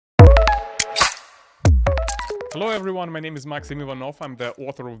Hello everyone, my name is Maksim. I'm the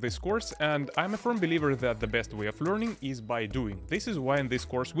author of this course, and I'm a firm believer that the best way of learning is by doing. This is why in this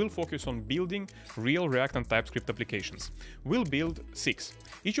course we'll focus on building real React and TypeScript applications. We'll build 6.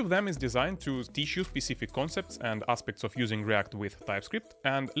 Each of them is designed to teach you specific concepts and aspects of using React with TypeScript,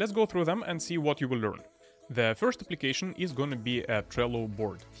 and let's go through them and see what you will learn. The first application is going to be a Trello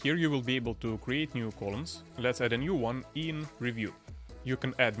board. Here you will be able to create new columns. Let's add a new one in Review. You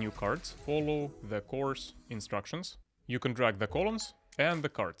can add new cards, follow the course instructions. You can drag the columns and the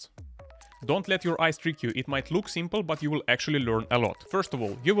cards. Don't let your eyes trick you, it might look simple, but you will actually learn a lot. First of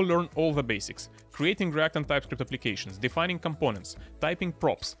all, you will learn all the basics. Creating React and TypeScript applications, defining components, typing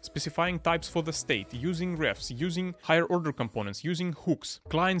props, specifying types for the state, using refs, using higher order components, using hooks,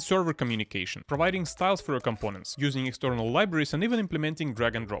 client-server communication, providing styles for your components, using external libraries, and even implementing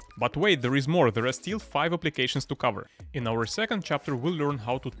drag and drop. But wait, there is more, there are still 5 applications to cover. In our second chapter, we'll learn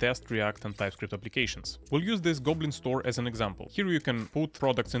how to test React and TypeScript applications. We'll use this Goblin store as an example. Here you can put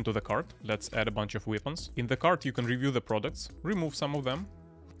products into the cart. Let's add a bunch of weapons. In the cart you can review the products, remove some of them,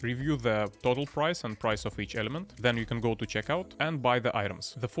 review the total price and price of each element, then you can go to checkout and buy the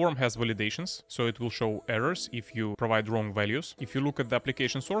items. The form has validations, so it will show errors if you provide wrong values. If you look at the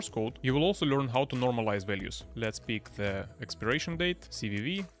application source code, you will also learn how to normalize values. Let's pick the expiration date,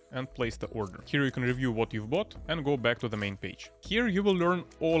 CVV, and place the order. Here you can review what you've bought and go back to the main page. Here you will learn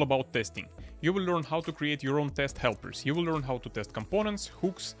all about testing. You will learn how to create your own test helpers. You will learn how to test components,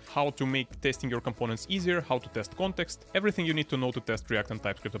 hooks, how to make testing your components easier, how to test context, everything you need to know to test React and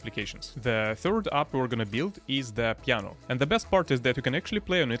TypeScript applications. The third app we're gonna build is the piano. And the best part is that you can actually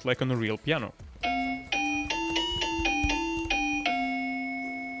play on it like on a real piano.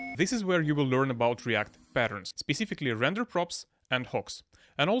 This is where you will learn about React patterns, specifically render props and hooks,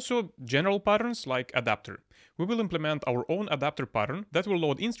 and also general patterns like adapter. We will implement our own adapter pattern that will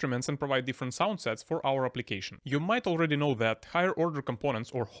load instruments and provide different sound sets for our application. You might already know that higher order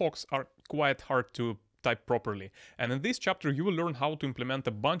components or hooks are quite hard to type properly, and in this chapter you will learn how to implement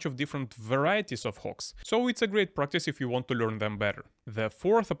a bunch of different varieties of hooks, so it's a great practice if you want to learn them better. The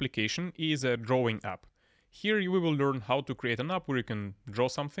fourth application is a drawing app. Here we will learn how to create an app where you can draw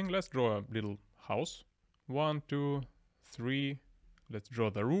something. Let's draw a little house. 1, 2, 3, let's draw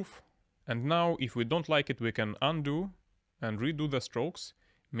the roof. And now if we don't like it, we can undo and redo the strokes,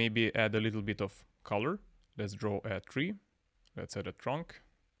 maybe add a little bit of color. Let's draw a tree, let's add a trunk,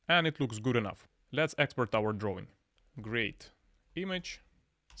 and it looks good enough. Let's export our drawing. Great. Image,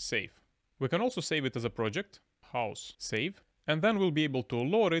 save. We can also save it as a project, house, save. And then we'll be able to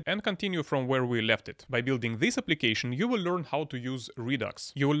load it and continue from where we left it. By building this application, you will learn how to use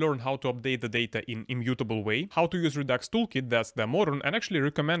Redux. You will learn how to update the data in immutable way, how to use Redux Toolkit, that's the modern and actually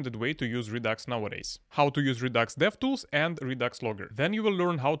recommended way to use Redux nowadays, how to use Redux DevTools and Redux Logger. Then you will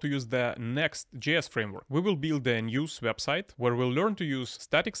learn how to use the Next.js framework. We will build a news website where we'll learn to use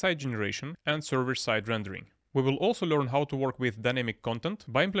static site generation and server-side rendering. We will also learn how to work with dynamic content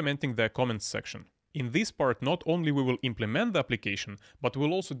by implementing the comments section. In this part, not only we will implement the application, but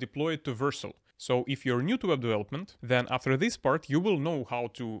we'll also deploy it to Vercel. So if you're new to web development, then after this part, you will know how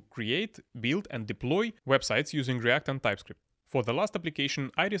to create, build, and deploy websites using React and TypeScript. For the last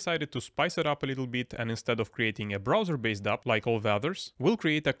application, I decided to spice it up a little bit, and instead of creating a browser-based app like all the others, we'll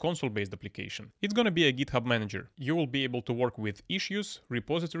create a console-based application. It's gonna be a GitHub manager. You will be able to work with issues,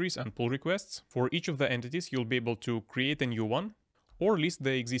 repositories, and pull requests. For each of the entities, you'll be able to create a new one or list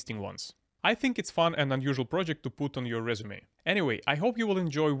the existing ones. I think it's fun and unusual project to put on your resume. Anyway, I hope you will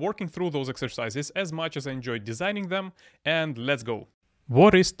enjoy working through those exercises as much as I enjoyed designing them, and let's go!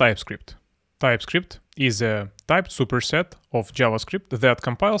 What is TypeScript? TypeScript is a typed superset of JavaScript that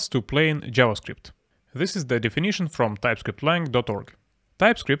compiles to plain JavaScript. This is the definition from typescriptlang.org.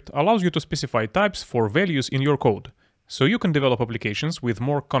 TypeScript allows you to specify types for values in your code, so you can develop applications with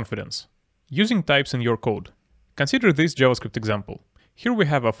more confidence. Using types in your code. Consider this JavaScript example. Here we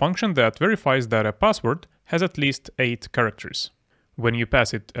have a function that verifies that a password has at least 8 characters. When you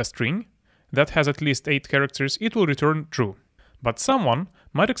pass it a string that has at least 8 characters, it will return true. But someone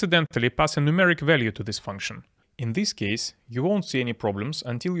might accidentally pass a numeric value to this function. In this case, you won't see any problems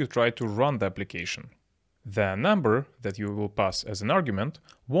until you try to run the application. The number that you will pass as an argument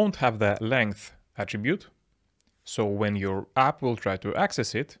won't have the length attribute, so when your app will try to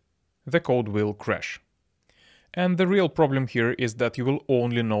access it, the code will crash. And the real problem here is that you will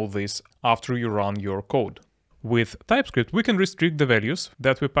only know this after you run your code. With TypeScript, we can restrict the values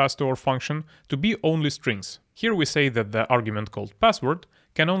that we pass to our function to be only strings. Here we say that the argument called password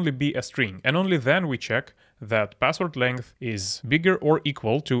can only be a string, and only then we check that password length is bigger or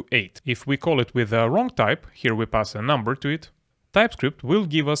equal to 8. If we call it with the wrong type, here we pass a number to it, TypeScript will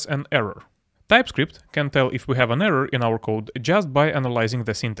give us an error. TypeScript can tell if we have an error in our code just by analyzing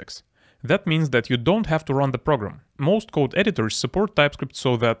the syntax. That means that you don't have to run the program. Most code editors support TypeScript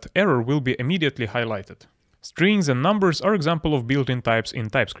so that error will be immediately highlighted. Strings and numbers are examples of built-in types in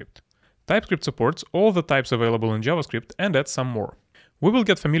TypeScript. TypeScript supports all the types available in JavaScript and adds some more. We will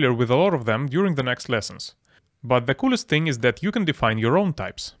get familiar with a lot of them during the next lessons. But the coolest thing is that you can define your own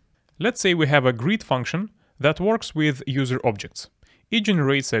types. Let's say we have a greet function that works with user objects. It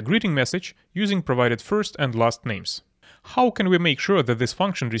generates a greeting message using provided first and last names. How can we make sure that this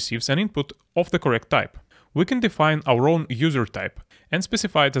function receives an input of the correct type? We can define our own user type and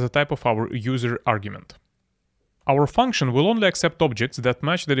specify it as a type of our user argument. Our function will only accept objects that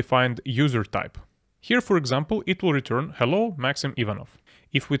match the defined user type. Here, for example, it will return hello Maxim Ivanov.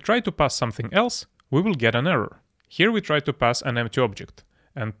 If we try to pass something else, we will get an error. Here we try to pass an empty object,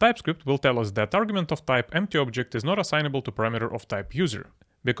 and TypeScript will tell us that argument of type empty object is not assignable to parameter of type user,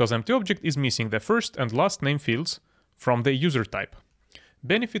 because empty object is missing the first and last name fields from the user type.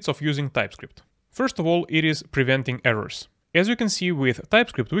 Benefits of using TypeScript. First of all, it is preventing errors. As you can see with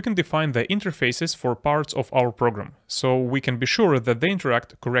TypeScript, we can define the interfaces for parts of our program, so we can be sure that they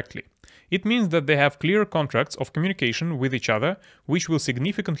interact correctly. It means that they have clear contracts of communication with each other, which will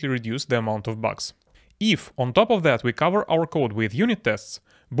significantly reduce the amount of bugs. If, on top of that, we cover our code with unit tests,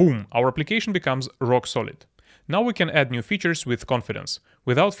 boom, our application becomes rock solid. Now we can add new features with confidence,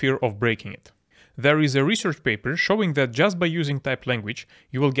 without fear of breaking it. There is a research paper showing that just by using type language,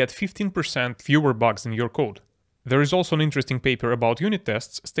 you will get 15% fewer bugs in your code. There is also an interesting paper about unit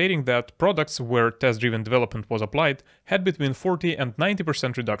tests stating that products where test-driven development was applied had between 40 and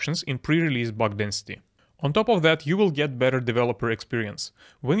 90% reductions in pre-release bug density. On top of that, you will get better developer experience.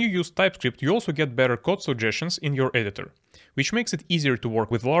 When you use TypeScript, you also get better code suggestions in your editor, which makes it easier to work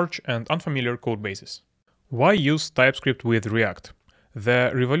with large and unfamiliar codebases. Why use TypeScript with React?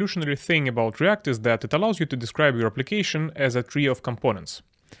 The revolutionary thing about React is that it allows you to describe your application as a tree of components.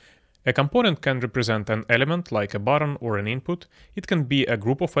 A component can represent an element like a button or an input, it can be a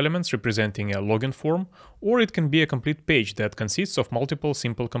group of elements representing a login form, or it can be a complete page that consists of multiple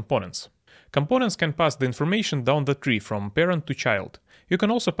simple components. Components can pass the information down the tree from parent to child. You can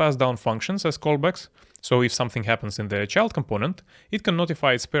also pass down functions as callbacks, so if something happens in the child component, it can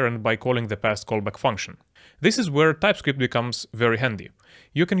notify its parent by calling the past callback function. This is where TypeScript becomes very handy.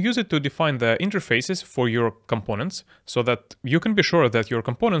 You can use it to define the interfaces for your components so that you can be sure that your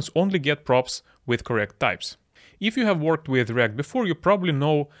components only get props with correct types. If you have worked with React before, you probably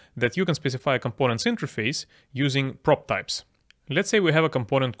know that you can specify a component's interface using prop types. Let's say we have a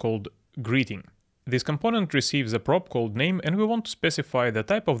component called greeting. This component receives a prop called name and we want to specify the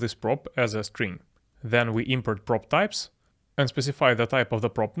type of this prop as a string. Then we import prop types and specify the type of the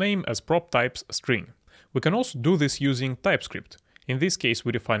prop name as prop types string. We can also do this using TypeScript. In this case,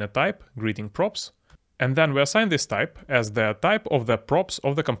 we define a type, greeting props, and then we assign this type as the type of the props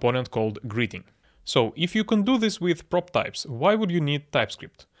of the component called greeting. So if you can do this with prop types, why would you need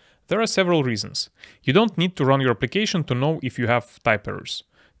TypeScript? There are several reasons. You don't need to run your application to know if you have type errors.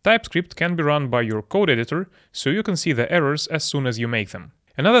 TypeScript can be run by your code editor, so you can see the errors as soon as you make them.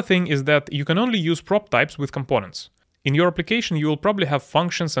 Another thing is that you can only use prop types with components. In your application, you will probably have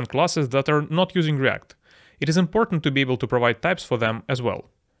functions and classes that are not using React. It is important to be able to provide types for them as well.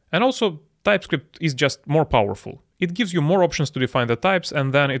 And also, TypeScript is just more powerful. It gives you more options to define the types,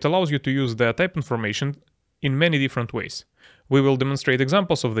 and then it allows you to use the type information in many different ways. We will demonstrate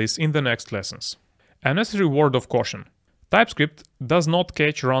examples of this in the next lessons. A necessary word of caution. TypeScript does not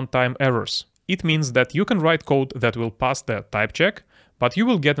catch runtime errors. It means that you can write code that will pass the type check, but you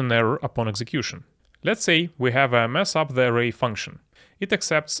will get an error upon execution. Let's say we have a mess up the array function. It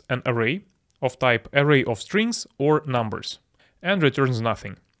accepts an array of type array of strings or numbers and returns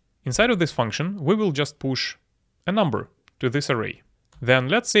nothing. Inside of this function, we will just push a number to this array. Then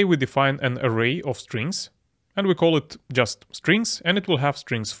let's say we define an array of strings and we call it just strings, and it will have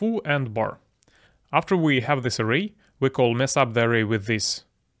strings foo and bar. After we have this array, we call mess up the array with this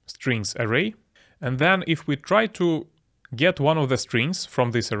strings array. And then if we try to get one of the strings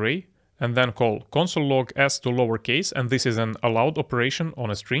from this array and then call console log s to lowercase, and this is an allowed operation on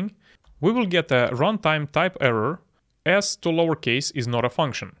a string, we will get a runtime type error. S to lowercase is not a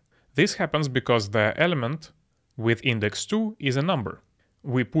function. This happens because the element with index 2 is a number.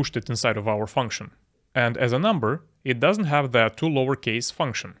 We pushed it inside of our function. And as a number, it doesn't have the to lowercase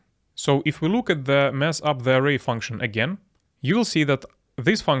function. So if we look at the mess up the array function again, you will see that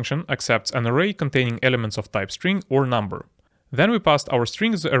this function accepts an array containing elements of type string or number. Then we passed our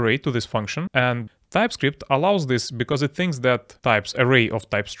strings array to this function, and TypeScript allows this because it thinks that types array of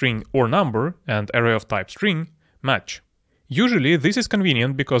type string or number and array of type string match. Usually, this is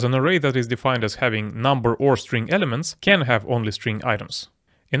convenient because an array that is defined as having number or string elements can have only string items.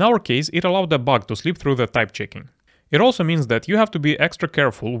 In our case, it allowed a bug to slip through the type checking. It also means that you have to be extra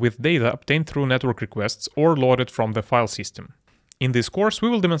careful with data obtained through network requests or loaded from the file system. In this course, we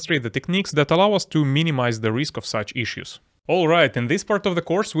will demonstrate the techniques that allow us to minimize the risk of such issues. Alright, in this part of the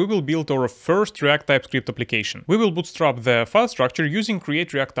course we will build our first React TypeScript application. We will bootstrap the file structure using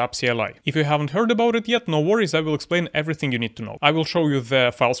Create React App CLI. If you haven't heard about it yet, no worries, I will explain everything you need to know. I will show you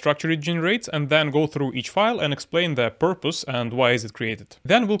the file structure it generates and then go through each file and explain the purpose and why is it created.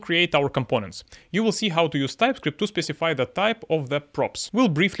 Then we'll create our components. You will see how to use TypeScript to specify the type of the props. We'll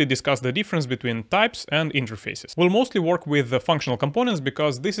briefly discuss the difference between types and interfaces. We'll mostly work with the functional components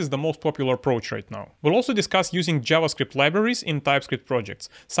because this is the most popular approach right now. We'll also discuss using JavaScript libraries in TypeScript projects.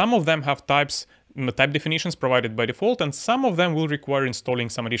 Some of them have type definitions provided by default, and some of them will require installing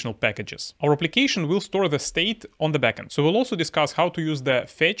some additional packages. Our application will store the state on the backend, so we'll also discuss how to use the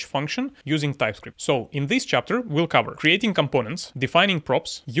fetch function using TypeScript. So in this chapter, we'll cover creating components, defining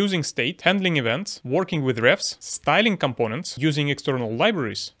props, using state, handling events, working with refs, styling components, using external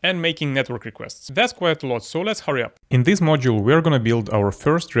libraries, and making network requests. That's quite a lot, so let's hurry up. In this module, we're gonna build our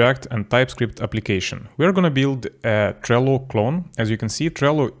first React and TypeScript application. We're gonna build a Trello clone. As you can see,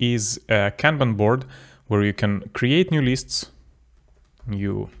 Trello is a Kanban board where you can create new lists,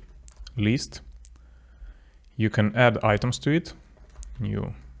 new list, you can add items to it,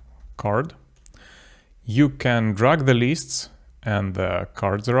 new card, you can drag the lists and the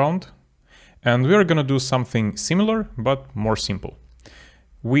cards around, and we're gonna do something similar but more simple.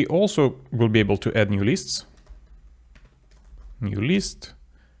 We also will be able to add new lists, new list,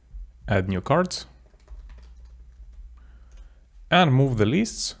 add new cards, and move the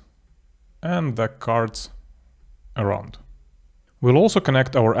lists and the cards around. We'll also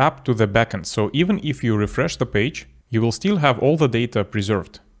connect our app to the backend, so even if you refresh the page, you will still have all the data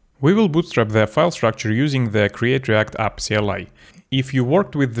preserved. We will bootstrap the file structure using the Create React App CLI. If you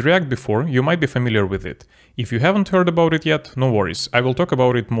worked with React before, you might be familiar with it. If you haven't heard about it yet, no worries, I will talk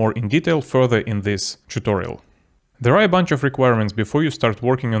about it more in detail further in this tutorial. There are a bunch of requirements before you start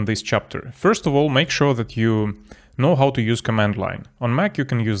working on this chapter. First of all, make sure that you know how to use command line. On Mac you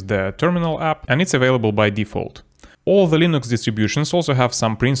can use the terminal app and it's available by default. All the Linux distributions also have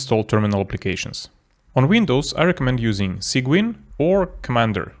some pre-installed terminal applications. On Windows I recommend using Cygwin or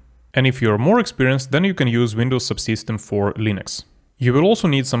Commander. And if you're more experienced, then you can use Windows Subsystem for Linux. You will also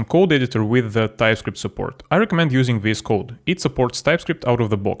need some code editor with the TypeScript support. I recommend using VS Code. It supports TypeScript out of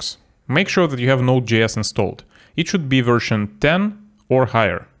the box. Make sure that you have Node.js installed. It should be version 10 or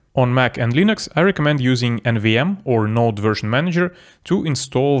higher. On Mac and Linux, I recommend using NVM or Node Version Manager to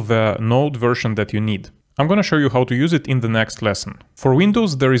install the Node version that you need. I'm gonna show you how to use it in the next lesson. For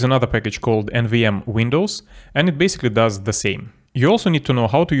Windows, there is another package called NVM Windows, and it basically does the same. You also need to know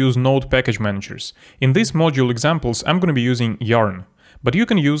how to use Node package managers. In these module examples, I'm gonna be using Yarn, but you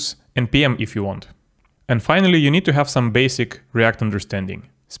can use NPM if you want. And finally, you need to have some basic React understanding.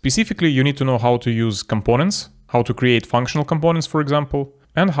 Specifically, you need to know how to use components, how to create functional components, for example,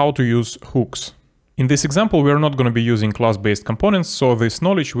 and how to use hooks. In this example, we are not going to be using class-based components, so this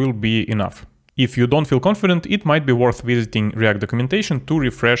knowledge will be enough. If you don't feel confident, it might be worth visiting React documentation to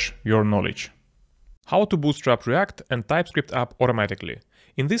refresh your knowledge. How to bootstrap React and TypeScript app automatically.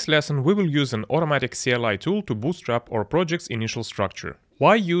 In this lesson, we will use an automatic CLI tool to bootstrap our project's initial structure.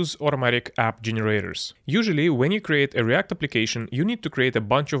 Why use automatic app generators? Usually, when you create a React application, you need to create a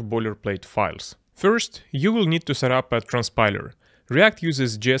bunch of boilerplate files. First, you will need to set up a transpiler. React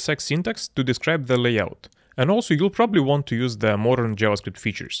uses JSX syntax to describe the layout, and also you'll probably want to use the modern JavaScript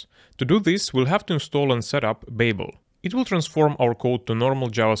features. To do this, we'll have to install and set up Babel. It will transform our code to normal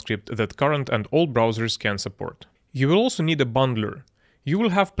JavaScript that current and old browsers can support. You will also need a bundler. You will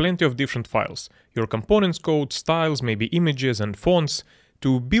have plenty of different files, your components code, styles, maybe images and fonts.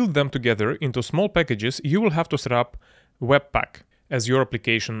 To build them together into small packages, you will have to set up Webpack as your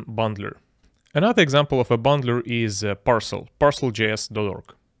application bundler. Another example of a bundler is Parcel, parceljs.org.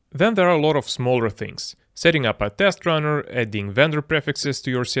 Then there are a lot of smaller things. Setting up a test runner, adding vendor prefixes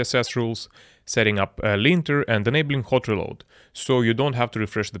to your CSS rules, setting up a linter and enabling hot reload, so you don't have to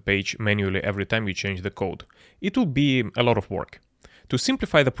refresh the page manually every time you change the code. It will be a lot of work. To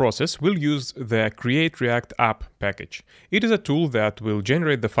simplify the process, we'll use the Create React App package. It is a tool that will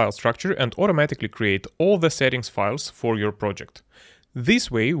generate the file structure and automatically create all the settings files for your project.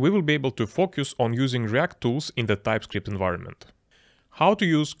 This way, we will be able to focus on using React tools in the TypeScript environment. How to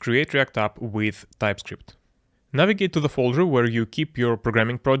use Create React App with TypeScript. Navigate to the folder where you keep your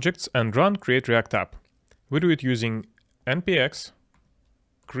programming projects and run Create React App. We do it using npx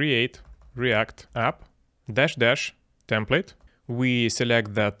create react app template. We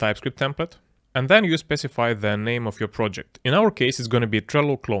select the TypeScript template, and then you specify the name of your project. In our case, it's going to be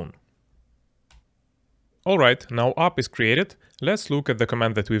Trello clone. Alright, now app is created. Let's look at the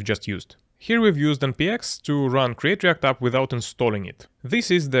command that we've just used. Here we've used npx to run create React app without installing it. This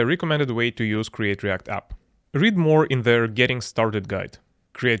is the recommended way to use create React app. Read more in their getting started guide.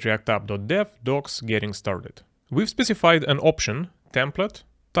 Create React app.dev docs getting started. We've specified an option, template,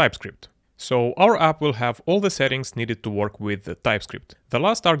 TypeScript. So our app will have all the settings needed to work with the TypeScript. The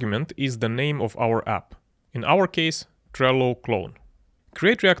last argument is the name of our app. In our case, Trello clone.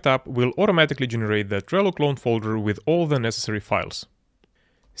 Create React app will automatically generate the Trello clone folder with all the necessary files.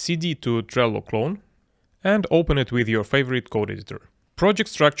 cd to Trello clone and open it with your favorite code editor. Project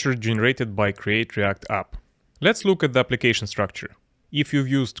structure generated by Create React app. Let's look at the application structure. If you've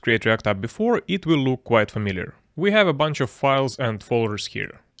used Create React app before, it will look quite familiar. We have a bunch of files and folders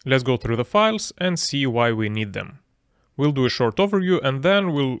here. Let's go through the files and see why we need them. We'll do a short overview and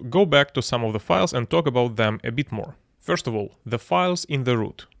then we'll go back to some of the files and talk about them a bit more. First of all, the files in the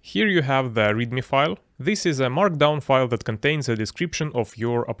root. Here you have the README file. This is a markdown file that contains a description of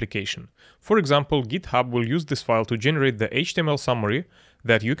your application. For example, GitHub will use this file to generate the HTML summary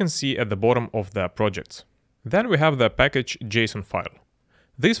that you can see at the bottom of the projects. Then we have the package.json file.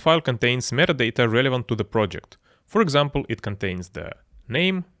 This file contains metadata relevant to the project. For example, it contains the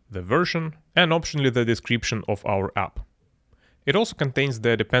name, the version, and optionally the description of our app. It also contains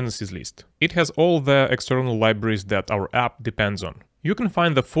the dependencies list. It has all the external libraries that our app depends on. You can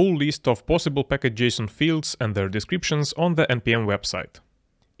find the full list of possible package.json fields and their descriptions on the npm website,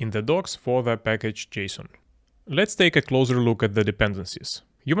 in the docs for the package.json. Let's take a closer look at the dependencies.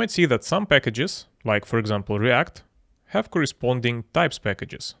 You might see that some packages, like for example React, have corresponding types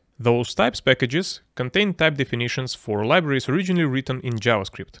packages. Those types packages contain type definitions for libraries originally written in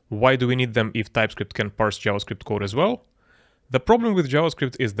JavaScript. Why do we need them if TypeScript can parse JavaScript code as well? The problem with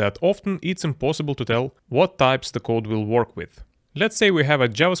JavaScript is that often it's impossible to tell what types the code will work with. Let's say we have a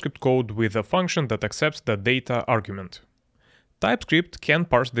JavaScript code with a function that accepts the data argument. TypeScript can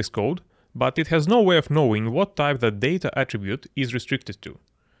parse this code, but it has no way of knowing what type the data attribute is restricted to.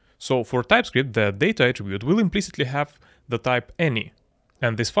 So for TypeScript, the data attribute will implicitly have the type any,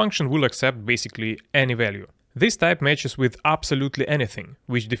 and this function will accept basically any value. This type matches with absolutely anything,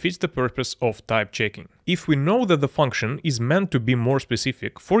 which defeats the purpose of type checking. If we know that the function is meant to be more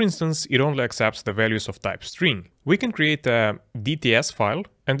specific, for instance, it only accepts the values of type string, we can create a DTS file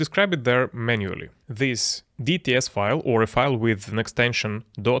and describe it there manually. This DTS file, or a file with an extension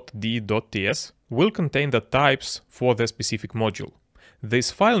 .d.ts, will contain the types for the specific module.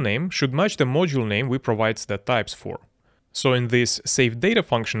 This file name should match the module name we provide the types for. So in this saveData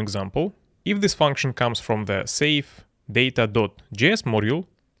function example, if this function comes from the saveData.js module,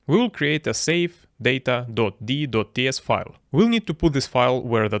 we will create a saveData.d.ts file. We'll need to put this file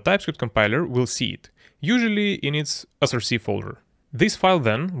where the TypeScript compiler will see it, usually in its src folder. This file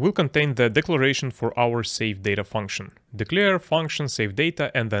then will contain the declaration for our saveData function. Declare function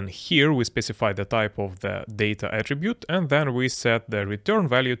saveData, and then here we specify the type of the data attribute, and then we set the return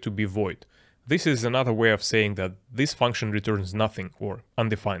value to be void. This is another way of saying that this function returns nothing or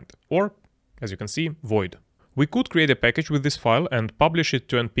undefined, or as you can see, void. We could create a package with this file and publish it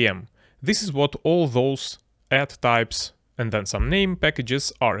to npm. This is what all those add types and then some name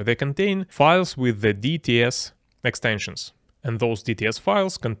packages are. They contain files with the DTS extensions. And those DTS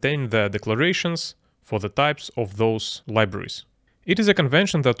files contain the declarations for the types of those libraries. It is a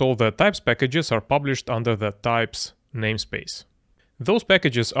convention that all the types packages are published under the types namespace. Those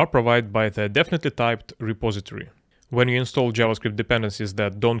packages are provided by the definitely typed repository. When you install JavaScript dependencies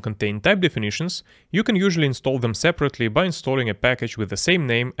that don't contain type definitions, you can usually install them separately by installing a package with the same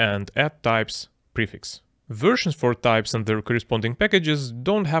name and add types prefix. Versions for types and their corresponding packages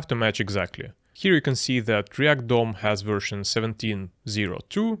don't have to match exactly. Here you can see that React DOM has version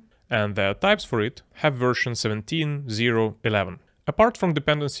 17.0.2 and the types for it have version 17.0.11. Apart from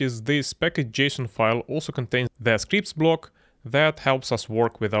dependencies, this package.json file also contains the scripts block that helps us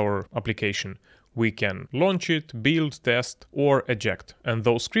work with our application. We can launch it, build, test, or eject, and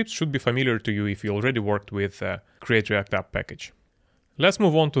those scripts should be familiar to you if you already worked with Create React App package. Let's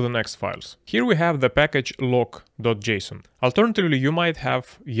move on to the next files. Here we have the package lock.json. Alternatively, you might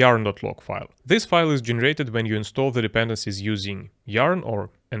have yarn.log file. This file is generated when you install the dependencies using yarn or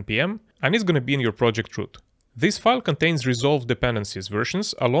npm, and it's going to be in your project root. This file contains resolved dependencies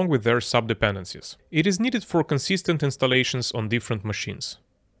versions along with their sub-dependencies. It is needed for consistent installations on different machines.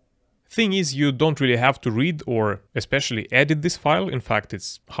 Thing is, you don't really have to read or especially edit this file. In fact,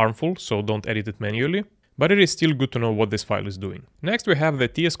 it's harmful, so don't edit it manually. But it is still good to know what this file is doing. Next we have the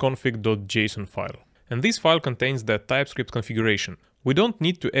tsconfig.json file. And this file contains the TypeScript configuration. We don't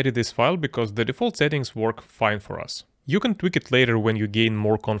need to edit this file because the default settings work fine for us. You can tweak it later when you gain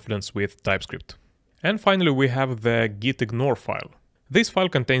more confidence with TypeScript. And finally, we have the gitignore file. This file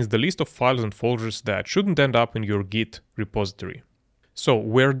contains the list of files and folders that shouldn't end up in your Git repository. So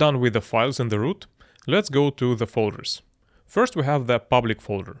we're done with the files in the root. Let's go to the folders. First, we have the public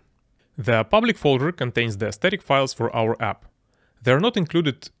folder. The public folder contains the static files for our app. They are not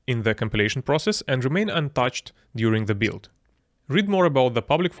included in the compilation process and remain untouched during the build. Read more about the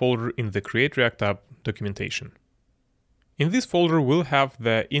public folder in the Create React App documentation. In this folder, we'll have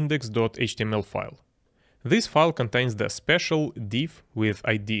the index.html file. This file contains the special div with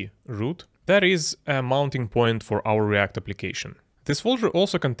ID root that is a mounting point for our React application. This folder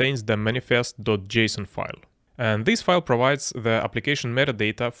also contains the manifest.json file. And this file provides the application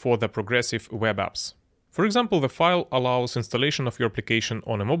metadata for the progressive web apps. For example, the file allows installation of your application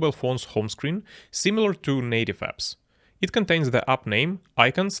on a mobile phone's home screen, similar to native apps. It contains the app name,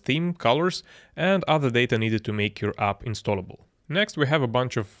 icons, theme, colors, and other data needed to make your app installable. Next, we have a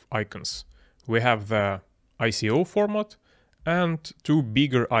bunch of icons. We have the ICO format and two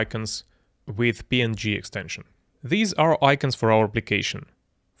bigger icons with PNG extension. These are icons for our application.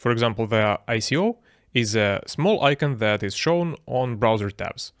 For example, the ICO is a small icon that is shown on browser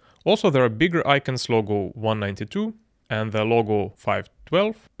tabs. Also, there are bigger icons, logo 192 and the logo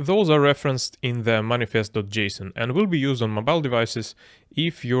 512. Those are referenced in the manifest.json and will be used on mobile devices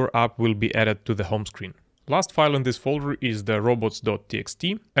if your app will be added to the home screen. Last file in this folder is the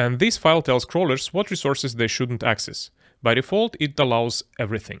robots.txt, and this file tells crawlers what resources they shouldn't access. By default, it allows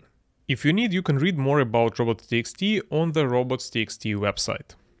everything. If you need, you can read more about robots.txt on the robots.txt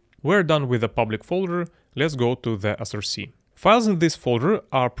website. We're done with the public folder, let's go to the SRC. Files in this folder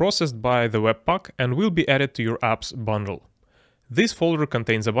are processed by the Webpack and will be added to your app's bundle. This folder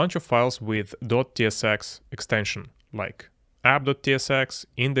contains a bunch of files with .tsx extension, like app.tsx,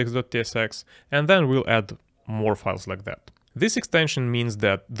 index.tsx, and then we'll add more files like that. This extension means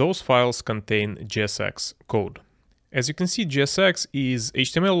that those files contain JSX code. As you can see, JSX is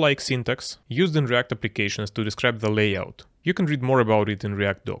HTML-like syntax used in React applications to describe the layout. You can read more about it in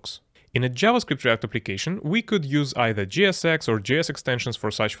React docs. In a JavaScript React application, we could use either JSX or JS extensions for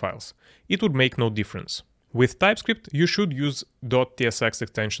such files. It would make no difference. With TypeScript, you should use .tsx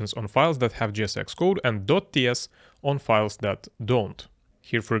extensions on files that have JSX code and .ts on files that don't.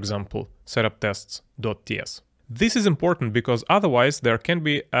 Here, for example, setuptests.ts. This is important because otherwise there can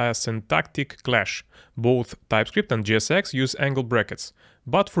be a syntactic clash. Both TypeScript and JSX use angle brackets,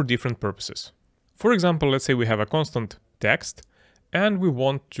 but for different purposes. For example, let's say we have a constant text and we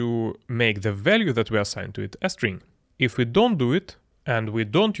want to make the value that we assign to it a string. If we don't do it and we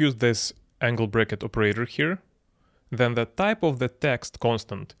don't use this angle bracket operator here, then the type of the text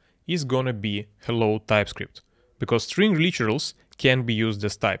constant is gonna be hello TypeScript, because string literals can be used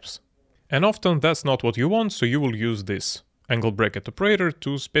as types. And often that's not what you want, so you will use this angle bracket operator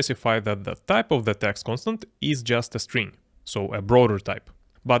to specify that the type of the text constant is just a string, so a broader type.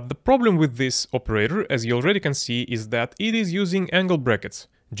 But the problem with this operator, as you already can see, is that it is using angle brackets,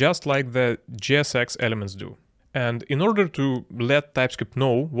 just like the JSX elements do. And in order to let TypeScript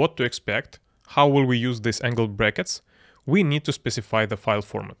know what to expect, how will we use these angle brackets, we need to specify the file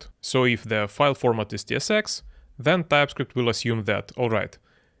format. So if the file format is TSX, then TypeScript will assume that, alright,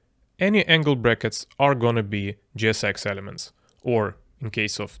 any angle brackets are gonna be JSX elements. Or in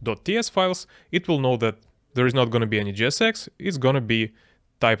case of .ts files, it will know that there is not gonna be any JSX, it's gonna be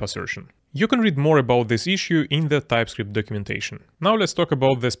type assertion. You can read more about this issue in the TypeScript documentation. Now let's talk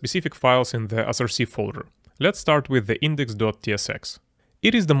about the specific files in the SRC folder. Let's start with the index.tsx.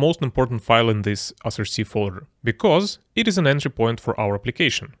 It is the most important file in this SRC folder, because it is an entry point for our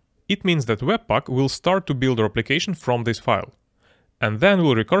application. It means that Webpack will start to build our application from this file, and then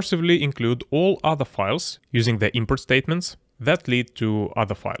will recursively include all other files using the import statements that lead to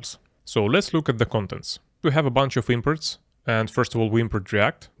other files. So let's look at the contents. We have a bunch of imports, and first of all we import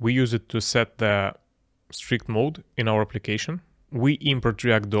React. We use it to set the strict mode in our application. We import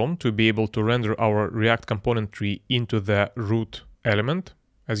React DOM to be able to render our React component tree into the root element.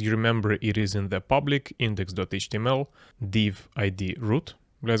 As you remember, it is in the public index.html div id root.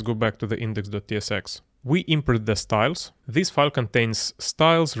 Let's go back to the index.tsx. We import the styles. This file contains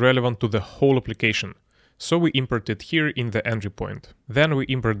styles relevant to the whole application, so we import it here in the entry point. Then we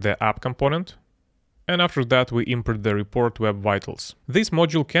import the app component, and after that we import the report web vitals. This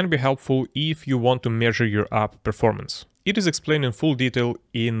module can be helpful if you want to measure your app performance. It is explained in full detail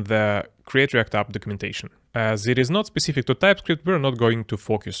in the Create React App documentation. As it is not specific to TypeScript, we're not going to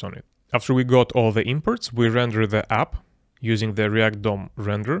focus on it. After we got all the imports, we render the app using the React DOM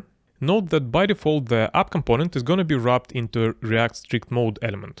render. Note that by default the app component is going to be wrapped into React strict mode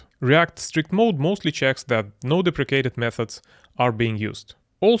element. React strict mode mostly checks that no deprecated methods are being used.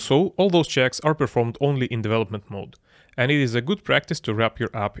 Also, all those checks are performed only in development mode, and it is a good practice to wrap your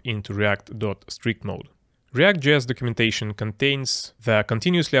app into React.strict mode. React.js documentation contains the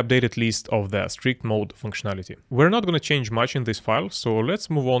continuously updated list of the strict mode functionality. We're not going to change much in this file, so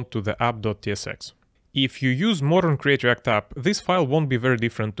let's move on to the app.tsx. If you use modern Create React app, this file won't be very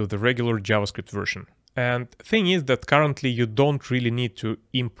different to the regular JavaScript version. And thing is that currently you don't really need to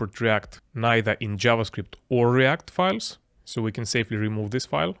import React neither in JavaScript or React files, so we can safely remove this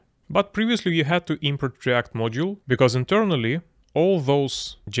file. But previously you had to import React module because internally all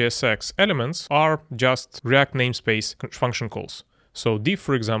those JSX elements are just React namespace function calls. So div,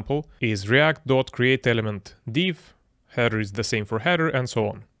 for example, is react.createElement div, header is the same for header, and so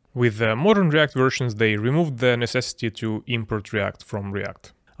on. With the modern React versions, they removed the necessity to import React from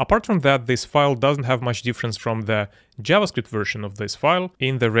React. Apart from that, this file doesn't have much difference from the JavaScript version of this file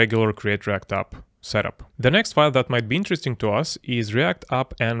in the regular Create React app setup. The next file that might be interesting to us is React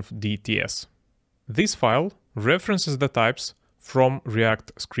app env.ts. This file references the types from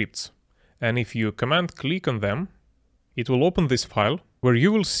React scripts. And if you command click on them, it will open this file where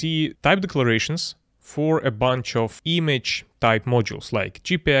you will see type declarations for a bunch of image type modules like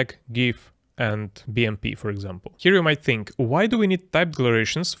JPEG, GIF, and BMP, for example. Here you might think, why do we need type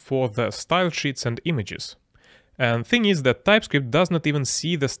declarations for the style sheets and images? And thing is that TypeScript does not even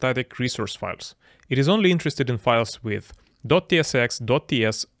see the static resource files. It is only interested in files with .tsx,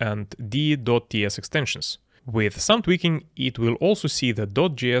 .ts, and d.ts extensions. With some tweaking, it will also see the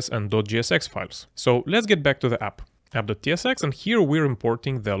 .js and .jsx files. So let's get back to the app.tsx, and here we're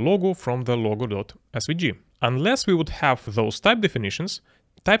importing the logo from the logo.svg. Unless we would have those type definitions,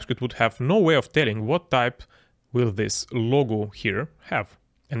 TypeScript would have no way of telling what type will this logo here have.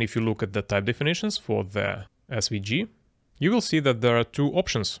 And if you look at the type definitions for the SVG, you will see that there are two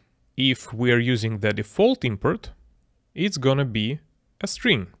options. If we are using the default import, it's gonna be a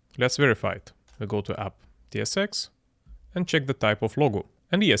string. Let's verify it. We go to app.tsx and check the type of logo.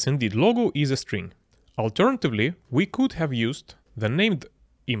 And yes, indeed, logo is a string. Alternatively, we could have used the named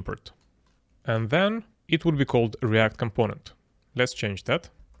import, and then it would be called React component. Let's change that,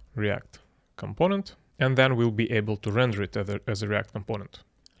 React component, and then we'll be able to render it as a React component.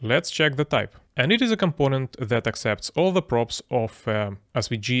 Let's check the type. And it is a component that accepts all the props of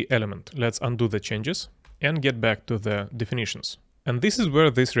SVG element. Let's undo the changes and get back to the definitions. And this is where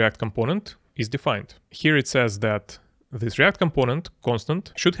this React component is defined. Here it says that this React component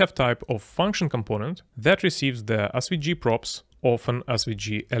constant should have type of function component that receives the SVG props of an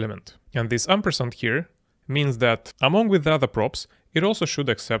SVG element. And this ampersand here means that among with the other props, it also should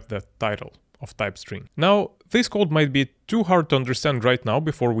accept the title of type string. Now, this code might be too hard to understand right now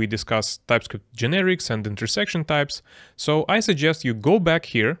before we discuss TypeScript generics and intersection types, so I suggest you go back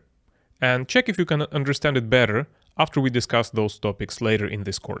here and check if you can understand it better after we discuss those topics later in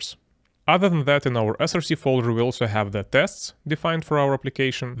this course. Other than that, in our SRC folder, we also have the tests defined for our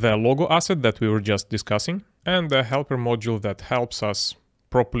application, the logo asset that we were just discussing, and the helper module that helps us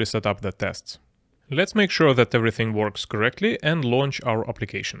properly set up the tests. Let's make sure that everything works correctly and launch our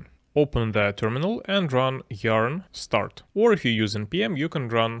application. Open the terminal and run yarn start. Or if you use npm, you can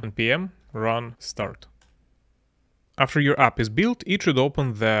run npm run start. After your app is built, it should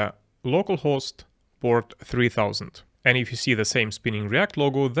open the localhost port 3000. And if you see the same spinning React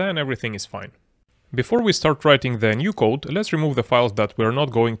logo, then everything is fine. Before we start writing the new code, let's remove the files that we're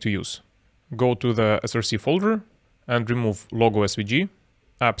not going to use. Go to the SRC folder and remove logo SVG,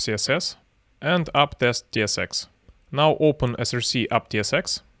 app CSS, and app.test.tsx. Now open SRC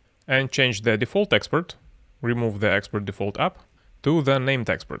app.tsx and change the default export, remove the export default app, to the named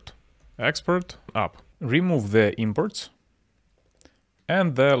export, export app. Remove the imports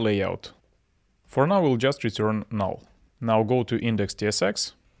and the layout. For now, we'll just return null. Now go to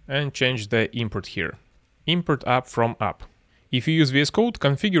index.tsx and change the import here. Import app from app. If you use VS Code,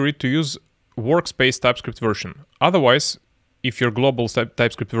 configure it to use workspace TypeScript version. Otherwise, if your global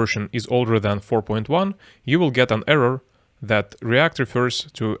TypeScript version is older than 4.1, you will get an error that React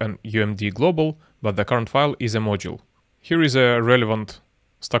refers to an UMD global, but the current file is a module. Here is a relevant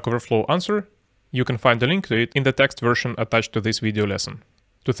Stack Overflow answer. You can find a link to it in the text version attached to this video lesson.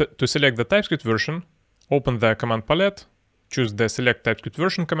 To select the TypeScript version, open the command palette, choose the Select TypeScript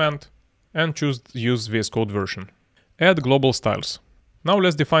Version command, and choose Use VS Code version. Add global styles. Now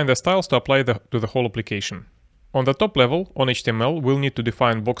let's define the styles to apply to the whole application. On the top level, on HTML, we'll need to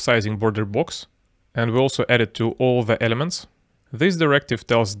define box sizing border box, and we also add it to all the elements. This directive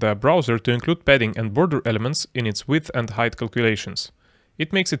tells the browser to include padding and border elements in its width and height calculations.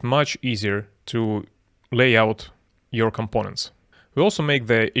 It makes it much easier to lay out your components. We also make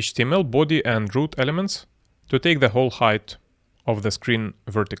the HTML body and root elements to take the whole height of the screen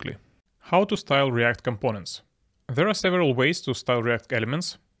vertically. How to style React components? There are several ways to style React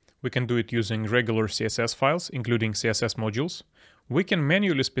elements. We can do it using regular CSS files, including CSS modules. We can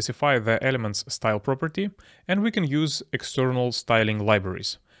manually specify the element's style property, and we can use external styling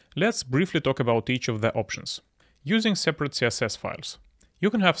libraries. Let's briefly talk about each of the options. Using separate CSS files. You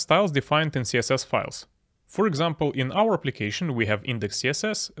can have styles defined in CSS files. For example, in our application, we have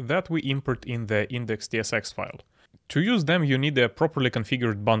index.css that we import in the index.tsx file. To use them, you need a properly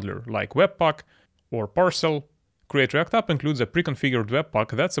configured bundler like Webpack or Parcel. Create React App includes a pre-configured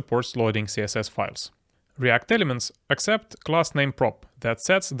Webpack that supports loading CSS files. React elements accept class name prop that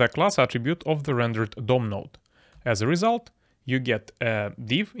sets the class attribute of the rendered DOM node. As a result, you get a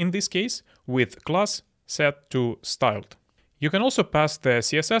div in this case with class set to styled. You can also pass the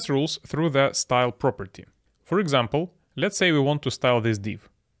CSS rules through the style property. For example, let's say we want to style this div.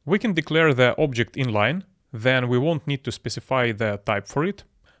 We can declare the object inline, then we won't need to specify the type for it,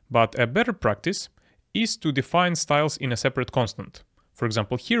 but a better practice is to define styles in a separate constant. For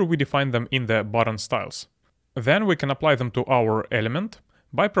example, here we define them in the button styles. Then we can apply them to our element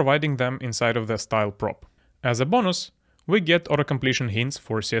by providing them inside of the style prop. As a bonus, we get autocompletion hints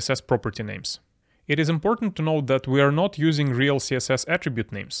for CSS property names. It is important to note that we are not using real CSS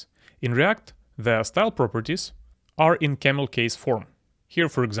attribute names. In React, the style properties are in camel case form. Here,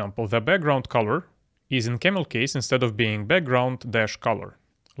 for example, the background color is in camel case instead of being background-color,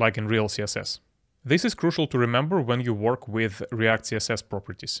 like in real CSS. This is crucial to remember when you work with React CSS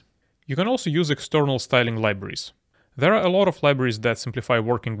properties. You can also use external styling libraries. There are a lot of libraries that simplify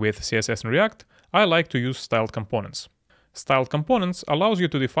working with CSS in React. I like to use styled components. Styled components allows you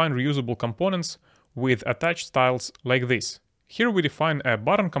to define reusable components with attached styles like this. Here we define a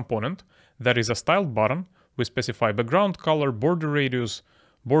button component that is a styled button. We specify background color, border radius,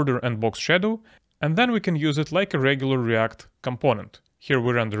 border and box shadow, and then we can use it like a regular React component. Here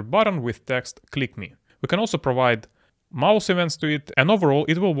we render button with text click me. We can also provide mouse events to it, and overall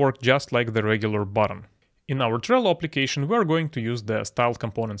it will work just like the regular button. In our Trello application, we are going to use the styled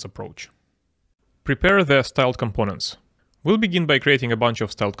components approach. Prepare the styled components. We'll begin by creating a bunch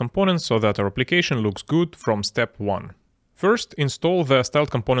of styled components so that our application looks good from step 1. First, install the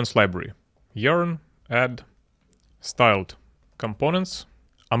styled components library. Yarn, add, styled components.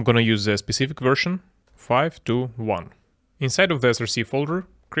 I'm gonna use the specific version, 5.2.1. Inside of the src folder,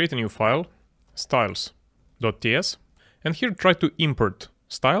 create a new file, styles.ts, and here try to import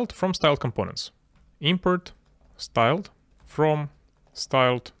styled from styled components. Import styled from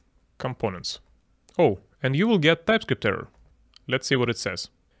styled components. Oh, and you will get TypeScript error. Let's see what it says.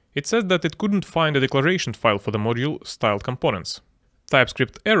 It says that it couldn't find a declaration file for the module styled components.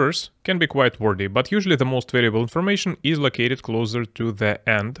 TypeScript errors can be quite wordy, but usually the most valuable information is located closer to the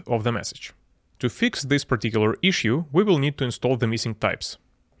end of the message. To fix this particular issue, we will need to install the missing types.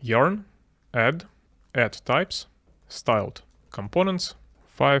 Yarn, add types, styled components,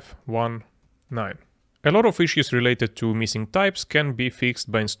 5.1.9. A lot of issues related to missing types can be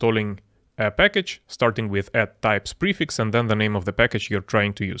fixed by installing a package, starting with add types prefix and then the name of the package you're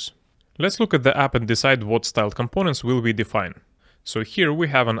trying to use. Let's look at the app and decide what styled components will we define. So here we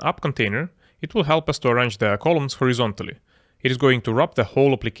have an app container. It will help us to arrange the columns horizontally. It is going to wrap the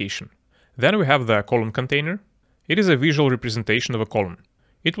whole application. Then we have the column container. It is a visual representation of a column.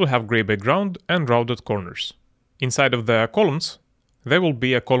 It will have gray background and rounded corners. Inside of the columns, there will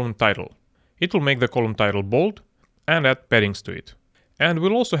be a column title. It will make the column title bold and add paddings to it. And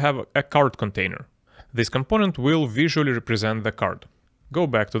we'll also have a card container. This component will visually represent the card. Go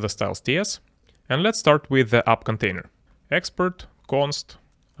back to the styles.ts and let's start with the app container. Export const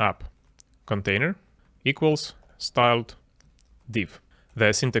app container equals styled div.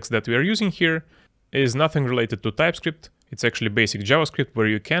 The syntax that we are using here is nothing related to TypeScript. It's actually basic JavaScript where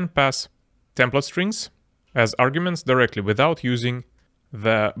you can pass template strings as arguments directly without using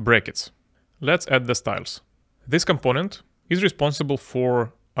the brackets. Let's add the styles. This component is responsible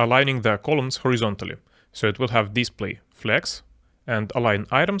for aligning the columns horizontally. So it will have display flex and align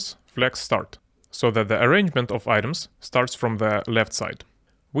items flex start, so that the arrangement of items starts from the left side.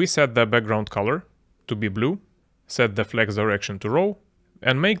 We set the background color to be blue, set the flex direction to row,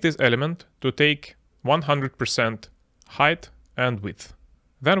 and make this element to take 100% height and width.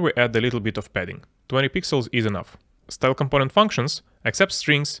 Then we add a little bit of padding. 20 pixels is enough. Style component functions accept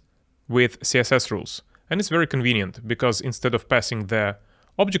strings with CSS rules. And it's very convenient because instead of passing the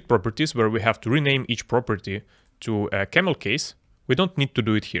object properties where we have to rename each property to a camel case, we don't need to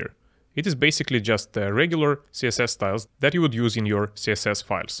do it here. It is basically just the regular CSS styles that you would use in your CSS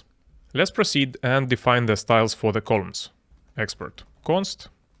files. Let's proceed and define the styles for the columns. Export const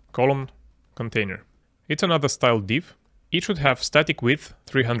column container. It's another style div. It should have static width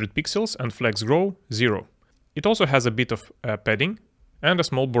 300 pixels and flex grow 0. It also has a bit of padding and a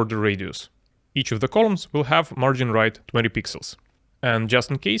small border radius. Each of the columns will have margin right 20 pixels. And just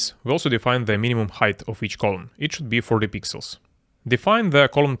in case, we also define the minimum height of each column. It should be 40 pixels. Define the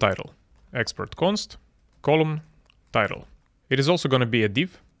column title. Export const column title. It is also going to be a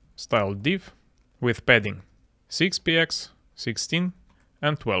div, style div, with padding 6px, 16,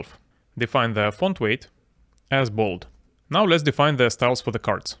 and 12. Define the font weight as bold. Now let's define the styles for the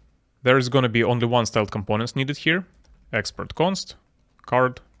cards. There is going to be only one styled component needed here. Export const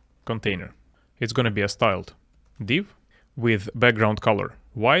card container. It's going to be a styled div with background color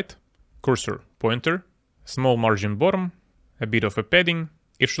white, cursor pointer, small margin bottom, a bit of a padding.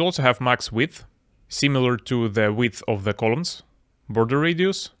 It should also have max width, similar to the width of the columns, border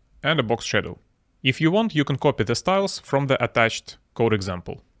radius, and a box shadow. If you want, you can copy the styles from the attached code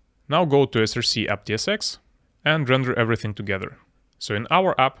example. Now go to src app.tsx and render everything together. So in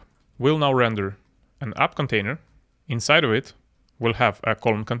our app, we'll now render an app container. Inside of it, we'll have a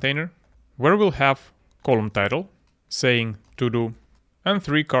column container, where we'll have column title, saying to do, and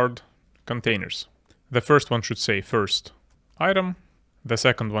 3 card containers. The first one should say first item, the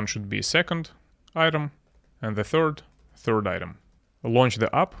second one should be second item, and the third item. Launch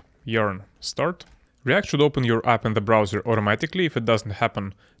the app, yarn start. React should open your app in the browser automatically. If it doesn't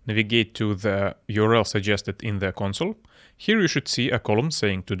happen, navigate to the URL suggested in the console. Here you should see a column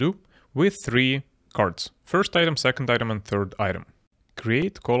saying to do with 3 cards, first item, second item, and third item.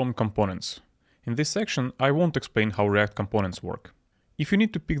 Create column components. In this section, I won't explain how React components work. If you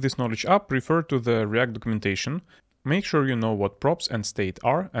need to pick this knowledge up, refer to the React documentation. Make sure you know what props and state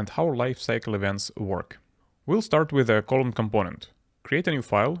are and how lifecycle events work. We'll start with a column component. Create a new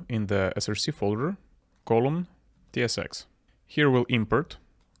file in the src folder, column.tsx. Here we'll import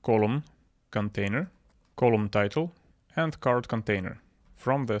column container, column title, and card container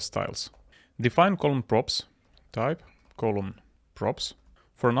from the styles. Define column props, type column props.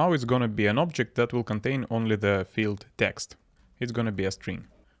 For now, it's going to be an object that will contain only the field text. It's going to be a string.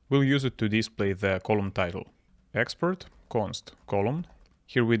 We'll use it to display the column title. Export const column.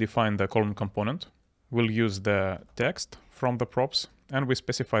 Here we define the column component. We'll use the text from the props, and we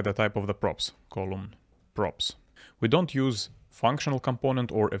specify the type of the props, column props. We don't use functional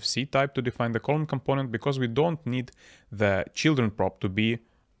component or FC type to define the column component because we don't need the children prop to be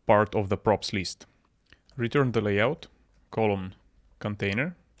part of the props list. Return the layout, column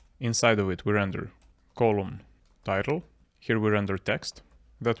container. Inside of it we render column title. Here we render text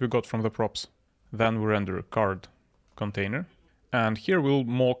that we got from the props. Then we render card container. And here we'll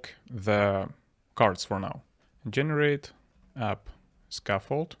mock the cards for now. Generate app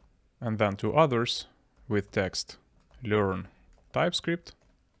scaffold, and then 2 others with text learn TypeScript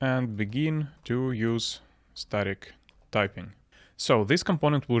and begin to use static typing. So this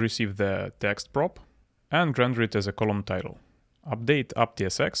component will receive the text prop and render it as a column title. Update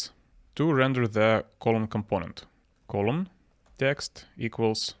app.tsx to render the column component. Column text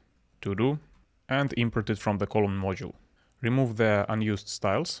equals to do and import it from the column module. Remove the unused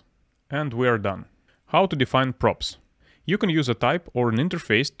styles and we are done. How to define props? You can use a type or an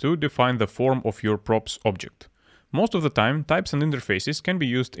interface to define the form of your props object. Most of the time, types and interfaces can be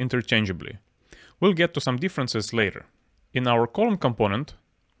used interchangeably. We'll get to some differences later. In our column component,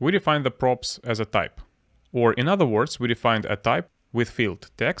 we define the props as a type. Or in other words, we defined a type with field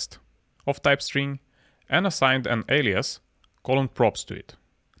text of type string and assigned an alias column props to it.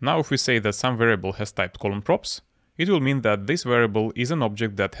 Now if we say that some variable has typed column props, it will mean that this variable is an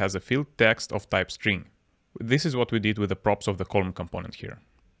object that has a field text of type string. This is what we did with the props of the column component here.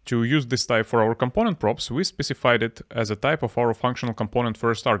 To use this type for our component props, we specified it as a type of our functional component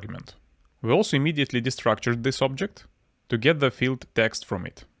first argument. We also immediately destructured this object to get the field text from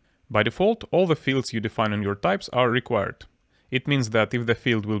it. By default, all the fields you define in your types are required. It means that if the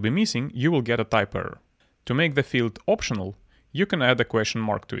field will be missing, you will get a type error. To make the field optional, you can add a question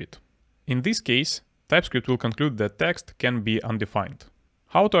mark to it. In this case, TypeScript will conclude that text can be undefined.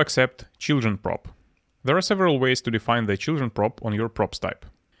 How to accept children prop? There are several ways to define the children prop on your props type.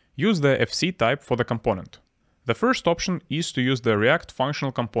 Use the FC type for the component. The first option is to use the React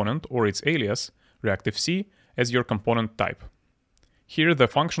functional component or its alias, ReactFC, as your component type. Here the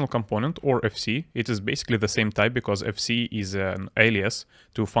functional component or FC, it is basically the same type because FC is an alias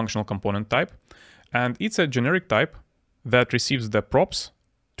to functional component type, and it's a generic type that receives the props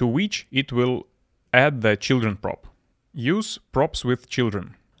to which it will add the children prop. Use props with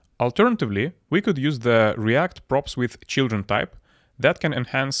children. Alternatively, we could use the React props with children type that can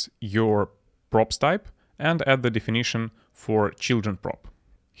enhance your props type and add the definition for children prop.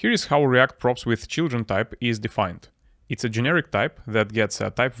 Here is how React props with children type is defined. It's a generic type that gets a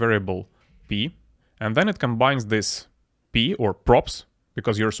type variable p, and then it combines this p or props,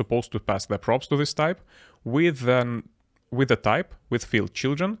 because you're supposed to pass the props to this type, with a type with field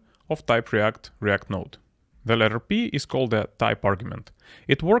children of type React node. The letter p is called a type argument.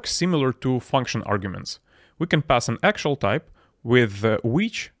 It works similar to function arguments. We can pass an actual type with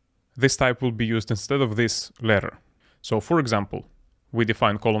which this type will be used instead of this letter. So for example, we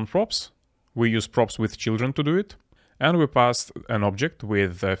define colon props, we use props with children to do it, and we pass an object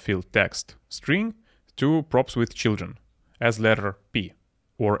with field text string to props with children as letter p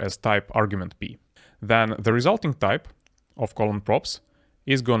or as type argument p. Then the resulting type of colon props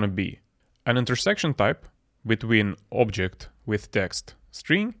is going to be an intersection type between object with text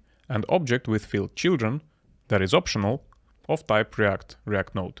string and object with field children that is optional of type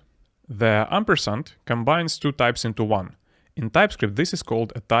React node. The ampersand combines two types into one. In TypeScript, this is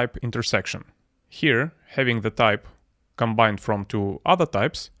called a type intersection. Here, having the type combined from two other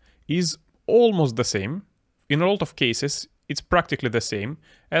types is almost the same. In a lot of cases, it's practically the same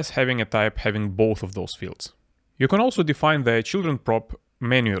as having a type having both of those fields. You can also define the children prop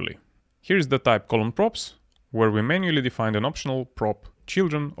manually. Here's the type colon props, where we manually defined an optional prop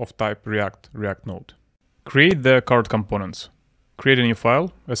children of type React node. Create the card components. Create a new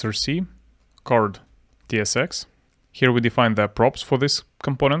file, src, card tsx. Here we define the props for this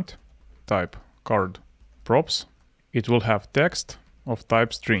component, type card props. It will have text of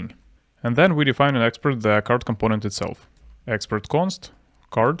type string. And then we define and export the card component itself. Export const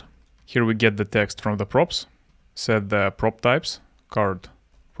card. Here we get the text from the props, set the prop types, card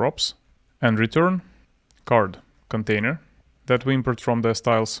props, and return card container that we import from the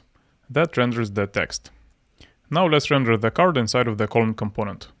styles that renders the text. Now let's render the card inside of the colon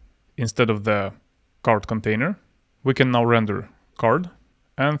component. Instead of the card container, we can now render card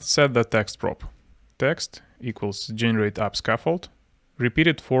and set the text prop. Text equals generate app scaffold. Repeat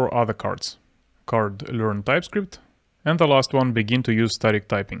it for other cards. Card learn TypeScript. And the last one, begin to use static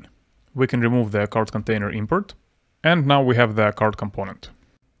typing. We can remove the card container import. And now we have the card component.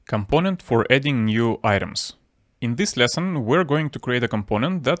 Component for adding new items. In this lesson, we're going to create a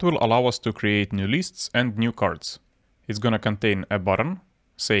component that will allow us to create new lists and new cards. It's going to contain a button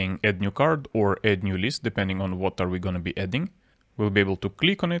saying add new card or add new list, depending on what are we going to be adding. We'll be able to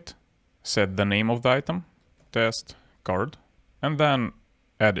click on it, set the name of the item, test, card, and then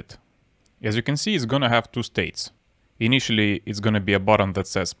add it. As you can see, it's going to have two states. Initially, it's going to be a button that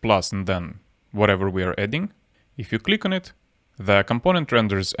says plus and then whatever we are adding. If you click on it, the component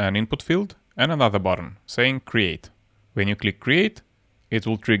renders an input field and another button saying create. When you click create, it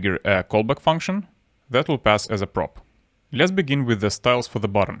will trigger a callback function that will pass as a prop. Let's begin with the styles for the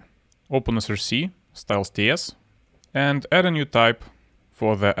button. Open src, styles.ts, and add a new type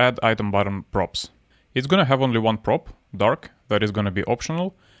for the add item button props. It's going to have only one prop, dark, that is going to be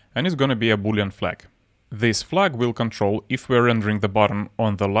optional, and it's going to be a boolean flag. This flag will control if we're rendering the button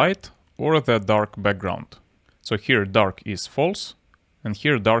on the light or the dark background. So here dark is false, and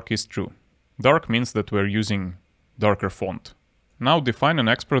here dark is true. Dark means that we're using darker font. Now define and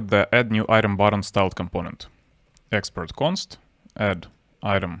export the add new item button styled component. Export const add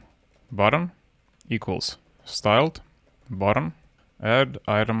item button equals styled button add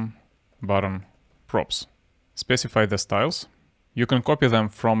item button props. Specify the styles. You can copy them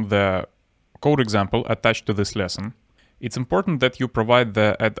from the code example attached to this lesson. It's important that you provide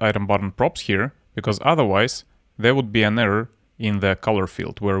the add item button props here, because otherwise there would be an error in the color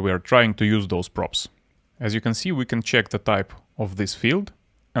field where we are trying to use those props. As you can see, we can check the type of this field,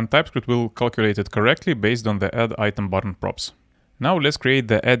 and TypeScript will calculate it correctly based on the add item button props. Now let's create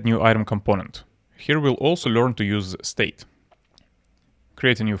the add new item component. Here we'll also learn to use state.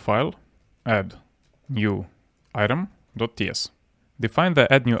 Create a new file, add new item.ts. Define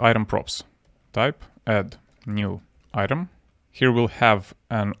the add new item props. Type add new item. Here we'll have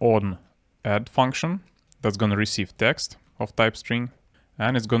an on add function that's going to receive text of type string,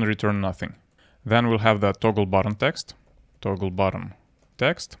 and it's going to return nothing. Then we'll have the toggle button text. Toggle button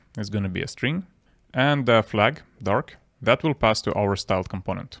text is going to be a string, and the flag, dark, that will pass to our styled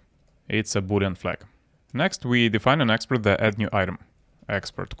component. It's a boolean flag. Next, we define and export the add new item.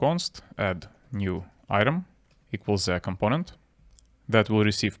 Export const add new item equals a component that will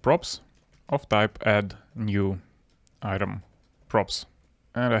receive props of type add new item props.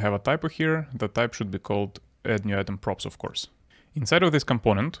 And I have a typo here. The type should be called add new item props, of course. Inside of this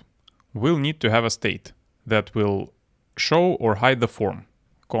component, we'll need to have a state that will show or hide the form.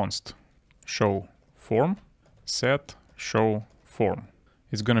 const show form, set show form.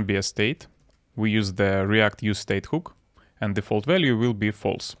 It's gonna be a state. We use the React useState hook, and default value will be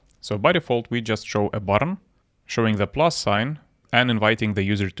false. So by default, we just show a button showing the plus sign and inviting the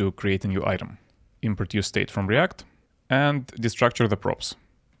user to create a new item. Import useState from React and destructure the props.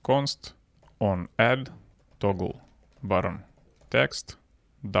 Const on add toggle button text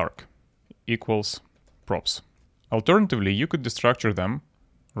dark equals props. Alternatively, you could destructure them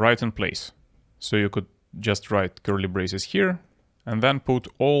right in place. So you could just write curly braces here and then put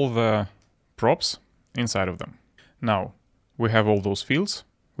all the props inside of them. Now we have all those fields.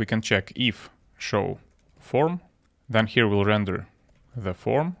 We can check if show form, then here we'll render the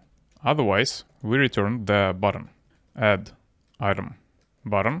form. Otherwise, we return the button. Add item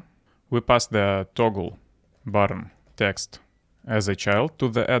button. We pass the toggle button text as a child to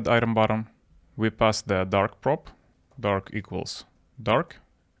the add item button. We pass the dark prop, dark equals dark,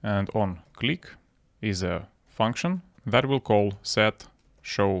 and on click is a function that will call set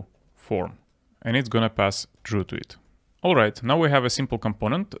show form, and it's gonna pass true to it. All right, now we have a simple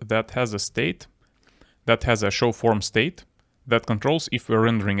component that has a state, that has a show form state that controls if we're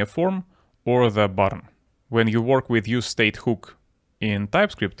rendering a form or the button. When you work with useState hook in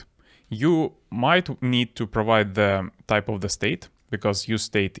TypeScript, you might need to provide the type of the state because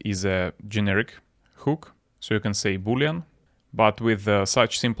useState is a generic hook, so you can say Boolean. But with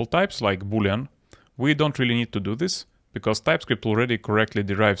such simple types like Boolean, we don't really need to do this because TypeScript already correctly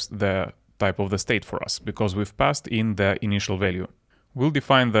derives the type of the state for us because we've passed in the initial value. We'll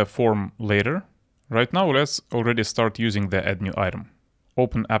define the form later. Right now, let's already start using the add new item.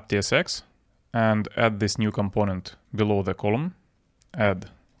 Open app.tsx and add this new component below the column. Add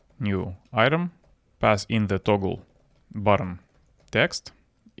new item, pass in the toggle button text.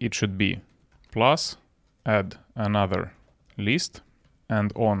 It should be plus, add another list,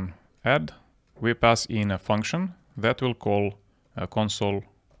 and on add, we pass in a function that will call a console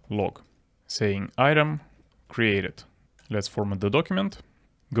log, saying item created. Let's format the document,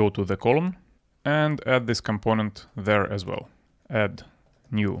 go to the column, and add this component there as well. Add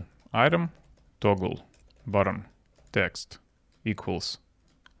new item, toggle button text equals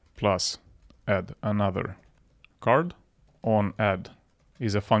plus add another card. On add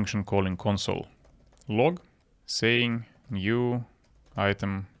is a function calling console log, saying new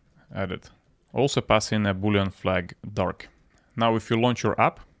item added. Also pass in a boolean flag dark. Now if you launch your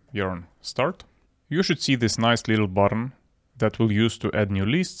app, you're on start, you should see this nice little button that we'll use to add new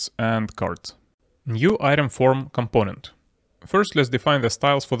lists and cards. New item form component. First, let's define the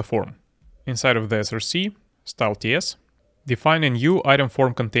styles for the form. Inside of the src, style.ts, define a new item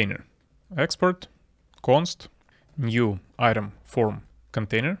form container. Export const new item form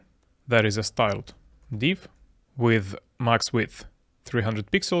container. That is a styled div with max width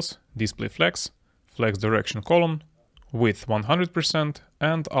 300 pixels, display flex, flex direction column, width 100%,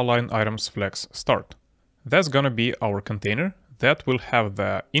 and align items flex start. That's gonna be our container that will have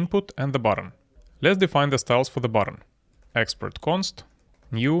the input and the button. Let's define the styles for the button. Export const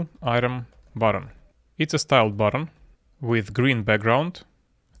new item button. It's a styled button with green background,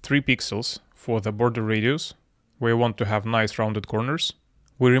 3 pixels for the border radius. We want to have nice rounded corners.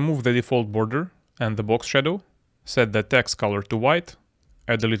 We remove the default border and the box shadow, set the text color to white,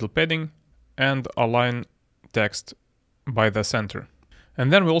 add a little padding, and align text by the center.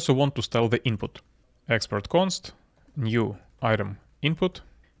 And then we also want to style the input. Export const new item input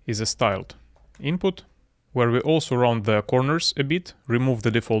is a styled input, where we also round the corners a bit, remove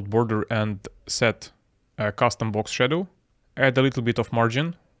the default border and set a custom box shadow, add a little bit of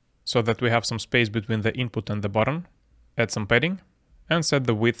margin so that we have some space between the input and the button, add some padding, and set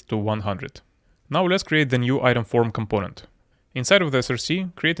the width to 100. Now let's create the new item form component. Inside of the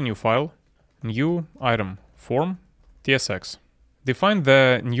src, create a new file, new item form tsx. Define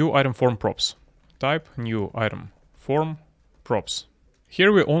the new item form props. Type new item form props.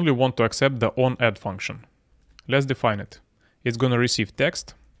 Here we only want to accept the onAdd function. Let's define it. It's gonna receive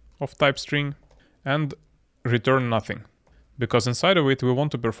text of type string and return nothing, because inside of it we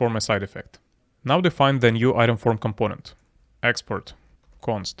want to perform a side effect. Now define the new item form component. Export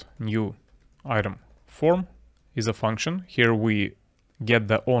const new item form is a function. Here we get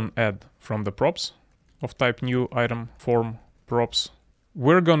the onAdd from the props of type new item form props.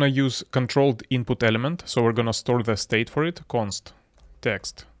 We're gonna use controlled input element, so we're gonna store the state for it. Const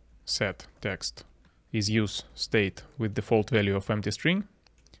text set text is use state with default value of empty string,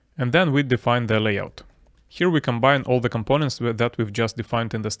 and then we define the layout. Here we combine all the components that we've just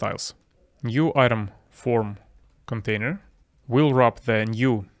defined in the styles. New item form container will wrap the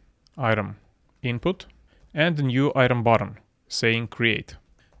new item input and the new item button saying create.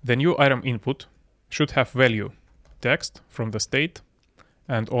 The new item input should have value text from the state,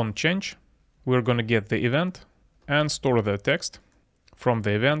 and on change, we're gonna get the event and store the text from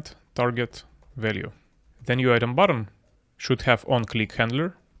the event target value. The new item button should have onClick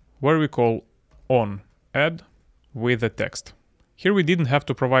handler, where we call onAdd with the text. Here we didn't have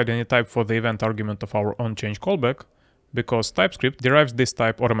to provide any type for the event argument of our onChange callback, because TypeScript derives this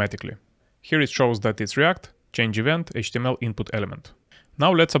type automatically. Here it shows that it's React, change event, HTML input element.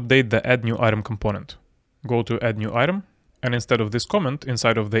 Now let's update the add new item component. Go to add new item, and instead of this comment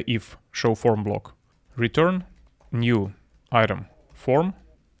inside of the if show form block, return new item form.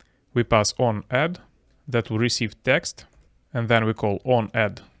 We pass on add, that will receive text, and then we call on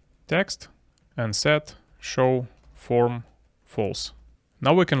add text and set show form false.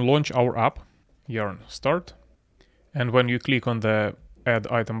 Now we can launch our app, yarn start, and when you click on the add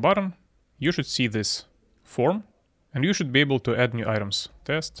item button, you should see this form, and you should be able to add new items.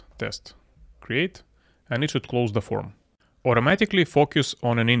 Test, test, create, and it should close the form. Automatically focus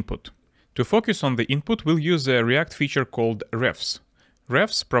on an input. To focus on the input, we'll use a React feature called refs.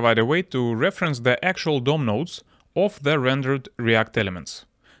 Refs provide a way to reference the actual DOM nodes of the rendered React elements.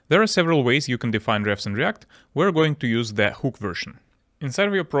 There are several ways you can define refs in React. We're going to use the hook version. Inside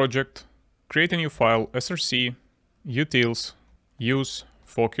of your project, create a new file, src utils use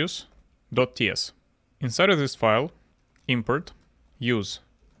focus.ts. Inside of this file, import use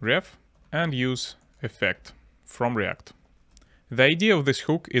ref and use effect from React. The idea of this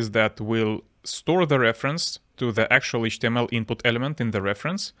hook is that we'll store the reference to the actual HTML input element in the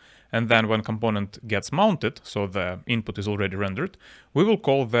reference, and then when component gets mounted, so the input is already rendered, we will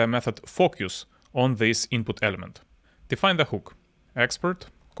call the method focus on this input element. Define the hook. Export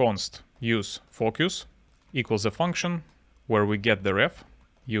const use focus equals a function where we get the ref,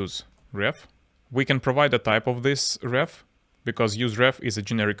 use ref. We can provide a type of this ref because use ref is a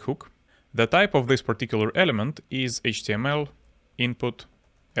generic hook. The type of this particular element is HTML input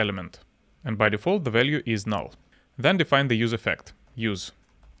element, and by default the value is null. Then define the use effect. Use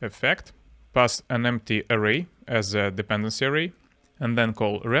effect, pass an empty array as a dependency array, and then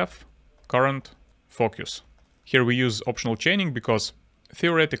call ref current focus. Here we use optional chaining because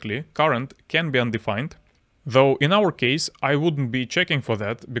theoretically current can be undefined, though in our case I wouldn't be checking for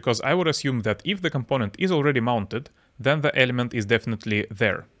that because I would assume that if the component is already mounted, then the element is definitely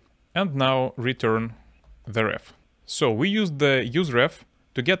there. And now return the ref. So we used the useRef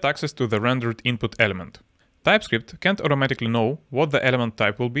to get access to the rendered input element. TypeScript can't automatically know what the element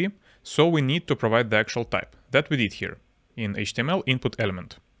type will be, so we need to provide the actual type. That we did here in HTML input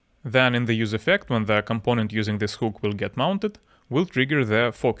element. Then in the use effect, when the component using this hook will get mounted, we'll trigger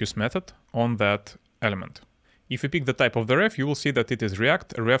the focus method on that element. If you pick the type of the ref, you will see that it is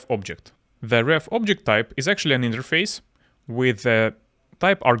React ref object. The ref object type is actually an interface with the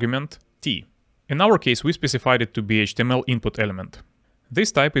type argument t. In our case, we specified it to be HTML input element.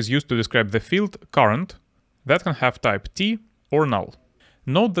 This type is used to describe the field current that can have type t or null.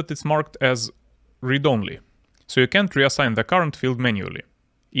 Note that it's marked as read-only, so you can't reassign the current field manually.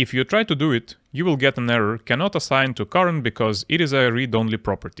 If you try to do it, you will get an error cannot assign to current because it is a read-only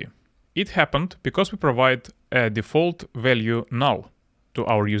property. It happened because we provide a default value null to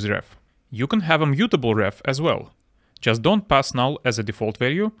our useRef. You can have a mutable ref as well. Just don't pass null as a default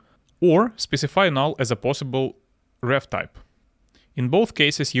value, or specify null as a possible ref type. In both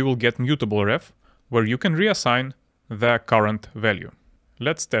cases, you will get mutable ref, where you can reassign the current value.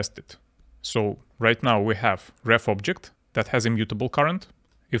 Let's test it. So right now we have ref object that has immutable current.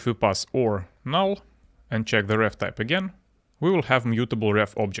 If we pass or null and check the ref type again, we will have mutable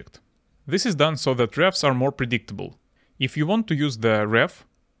ref object. This is done so that refs are more predictable. If you want to use the ref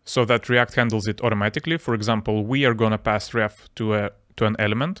so that React handles it automatically, for example, we are gonna pass ref to an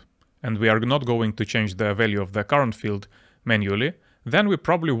element, and we are not going to change the value of the current field manually, then we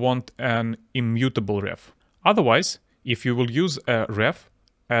probably want an immutable ref. Otherwise, if you will use a ref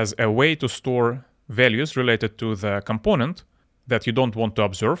as a way to store values related to the component that you don't want to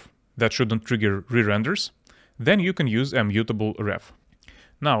observe, that shouldn't trigger re-renders, then you can use a mutable ref.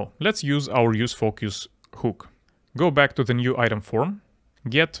 Now, let's use our useFocus hook. Go back to the new item form,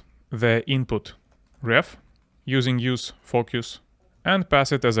 get the input ref using useFocus, and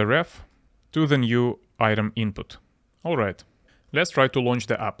pass it as a ref to the new item input. Alright, let's try to launch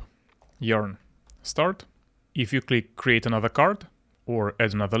the app. Yarn start. If you click create another card or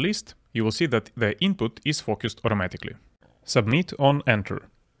add another list, you will see that the input is focused automatically. Submit on enter.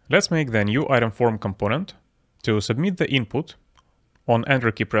 Let's make the new item form component to submit the input on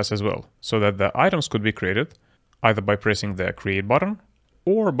enter key press as well, so that the items could be created either by pressing the create button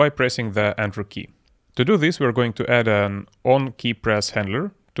or by pressing the enter key. To do this, we're going to add an on key press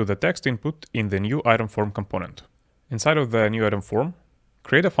handler to the text input in the new item form component. Inside of the new item form,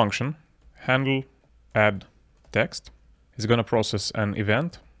 create a function, handle add text. It's going to process an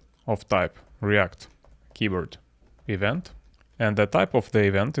event of type React keyword event, and the type of the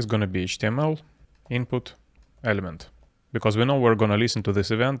event is going to be HTML input element, because we know we're going to listen to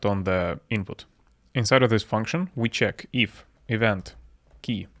this event on the input. Inside of this function, we check if event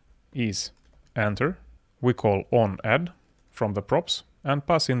key is enter, we call onAdd from the props and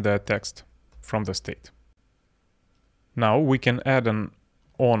pass in the text from the state. Now we can add an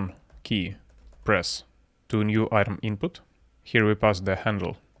on key press to new item input. Here we pass the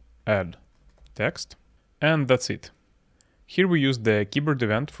handle add text, and that's it. Here we use the keyword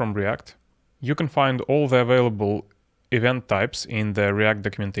event from React. You can find all the available event types in the React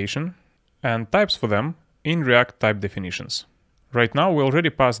documentation and types for them in React type definitions. Right now we already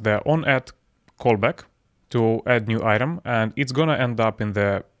passed the onAdd callback to add new item, and it's gonna end up in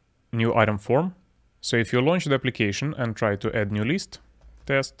the new item form. So if you launch the application and try to add new list,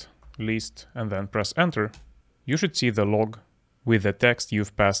 test list, and then press enter, you should see the log with the text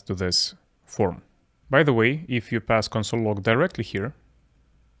you've passed to this form. By the way, if you pass console log directly here,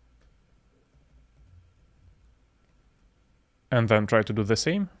 and then try to do the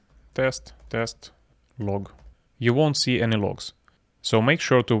same, test log, you won't see any logs. So make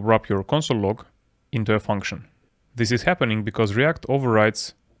sure to wrap your console log into a function. This is happening because React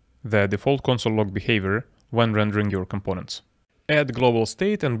overrides the default console log behavior when rendering your components. Add global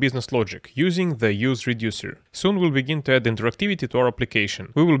state and business logic using the use reducer. Soon we'll begin to add interactivity to our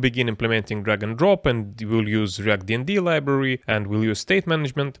application. We will begin implementing drag and drop, and we'll use React D&D library, and we'll use state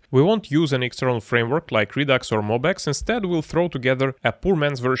management. We won't use an external framework like Redux or MobX. Instead, we'll throw together a poor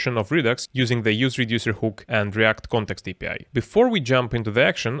man's version of Redux using the use reducer hook and React context API. Before we jump into the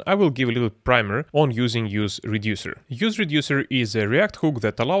action, I will give a little primer on using use reducer. Use reducer is a React hook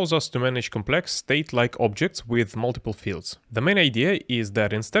that allows us to manage complex state-like objects with multiple fields. The main idea is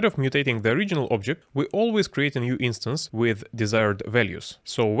that instead of mutating the original object, we always create a new instance with desired values.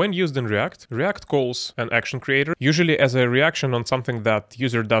 So when used in React, React calls an action creator, usually as a reaction on something that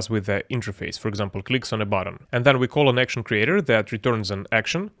user does with the interface, for example, clicks on a button. And then we call an action creator that returns an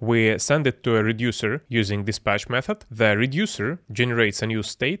action. We send it to a reducer using dispatch method. The reducer generates a new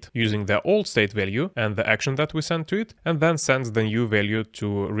state using the old state value and the action that we send to it, and then sends the new value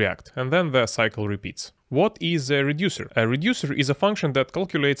to React. And then the cycle repeats. What is a reducer? A reducer is a function that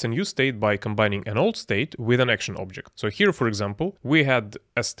calculates a new state by combining an old state with an action object. So here, for example, we had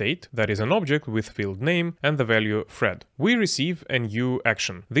a state that is an object with field name and the value Fred. We receive a new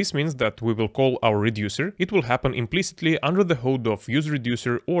action. This means that we will call our reducer. It will happen implicitly under the hood of use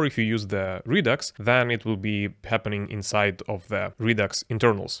reducer, or if you use the Redux, then it will be happening inside of the Redux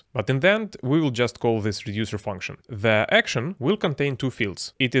internals. But in the end, we will just call this reducer function. The action will contain two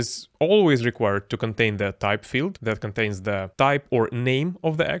fields. It is always required to contain the type field that contains the type or name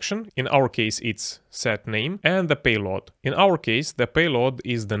of the action. In our case, it's set name, and the payload. In our case, the payload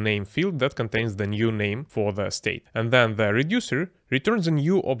is the name field that contains the new name for the state. And then the reducer returns a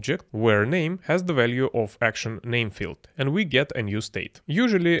new object where name has the value of action name field, and we get a new state.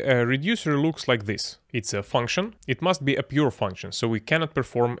 Usually a reducer looks like this. It's a function. It must be a pure function, so we cannot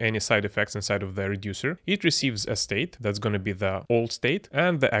perform any side effects inside of the reducer. It receives a state, that's going to be the old state,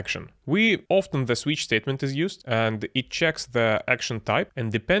 and the action. Often the switch statement is used, and it checks the action type, and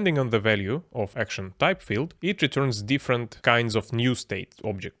depending on the value of action type field, it returns different kinds of new state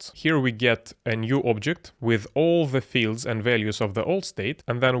objects. Here we get a new object with all the fields and values of the old state,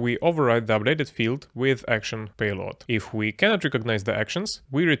 and then we override the updated field with action payload. If we cannot recognize the actions,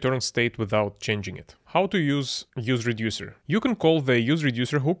 we return state without changing it. How to use reducer? You can call the use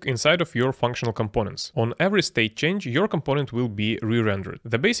reducer hook inside of your functional components. On every state change, your component will be re-rendered.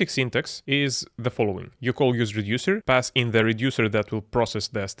 The basic syntax is the following. You call use reducer, pass in the reducer that will process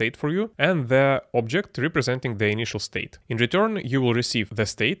the state for you, and the object representing the initial state. In return, you will receive the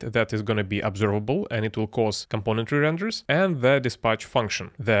state that is going to be observable, and it will cause component re-renders, and the dispatch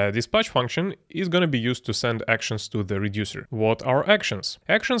function. The dispatch function is going to be used to send actions to the reducer. What are actions?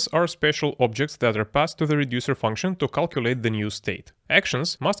 Actions are special objects that are passed to the reducer function to calculate the new state.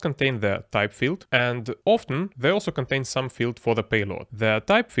 Actions must contain the type field, and often they also contain some field for the payload. The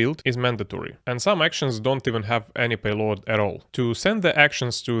type field is mandatory, and some actions don't even have any payload at all. To send the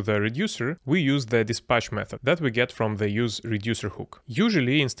actions to the reducer, we use the dispatch method that we get from the use reducer hook.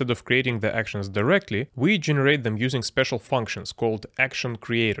 Usually, instead of creating the actions directly, we generate them using special functions called action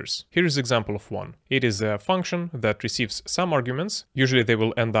creators. Here is an example of one. It is a function that receives some arguments. Usually they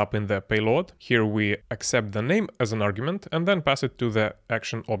will end up in the payload. Here we accept the name as an argument and then pass it to the the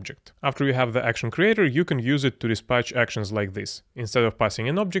action object. After you have the action creator, you can use it to dispatch actions like this. Instead of passing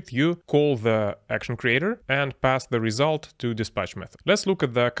an object, you call the action creator and pass the result to dispatch method. Let's look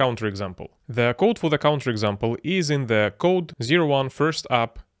at the counter example. The code for the counter example is in the code 01 first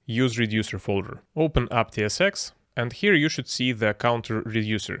app use reducer folder. Open app.tsx. And here you should see the counter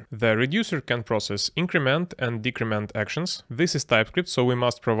reducer. The reducer can process increment and decrement actions. This is TypeScript, so we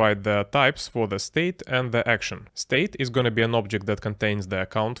must provide the types for the state and the action. State is going to be an object that contains the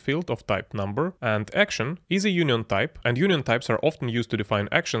count field of type number, and action is a union type, and union types are often used to define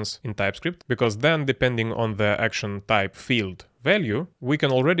actions in TypeScript, because then depending on the action type field value, we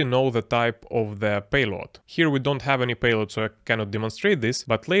can already know the type of the payload. Here we don't have any payload, so I cannot demonstrate this,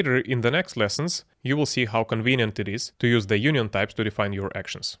 but later in the next lessons, you will see how convenient it is to use the union types to define your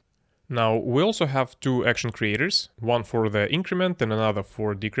actions. Now, we also have two action creators, one for the increment and another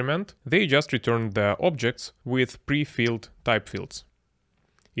for decrement. They just return the objects with pre-filled type fields.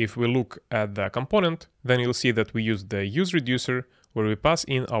 If we look at the component, then you'll see that we use the use reducer, where we pass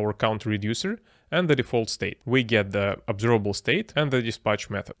in our counter reducer and the default state. We get the observable state and the dispatch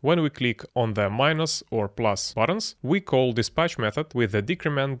method. When we click on the minus or plus buttons, we call dispatch method with the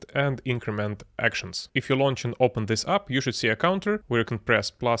decrement and increment actions. If you launch and open this app, you should see a counter where you can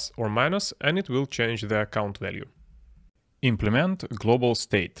press plus or minus and it will change the count value. Implement global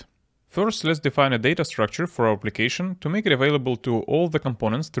state. First, let's define a data structure for our application to make it available to all the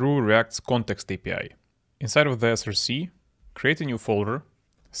components through React's context API. Inside of the SRC, create a new folder,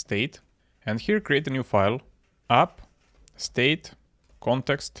 state, and here create a new file, app, state,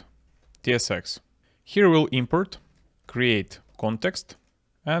 context, tsx. Here we'll import, create context,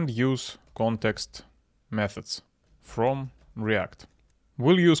 and use context methods from React.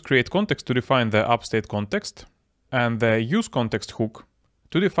 We'll use create context to define the app state context, and the use context hook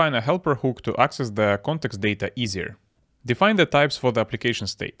to define a helper hook to access the context data easier. Define the types for the application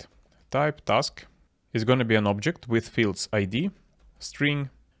state. Type task is going to be an object with fields ID, string,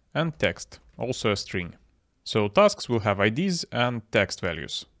 and text, also a string. So tasks will have IDs and text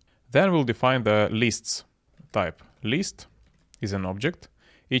values. Then we'll define the lists. Type list is an object.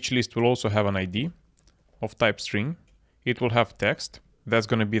 Each list will also have an ID of type string. It will have text. That's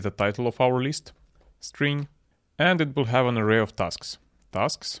going to be the title of our list, string, and it will have an array of tasks.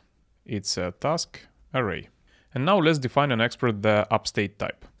 Tasks, it's a task array. And now let's define and export the app state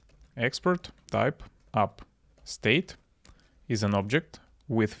type. Export type app state is an object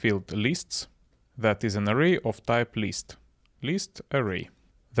with field lists that is an array of type list. List array.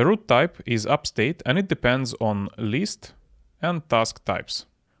 The root type is app state and it depends on list and task types.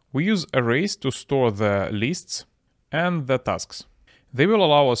 We use arrays to store the lists and the tasks. They will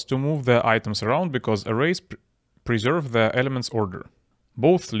allow us to move the items around because arrays preserve the elements order.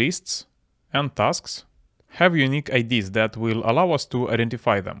 Both lists and tasks have unique IDs that will allow us to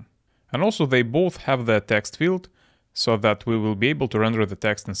identify them. And also they both have the text field so that we will be able to render the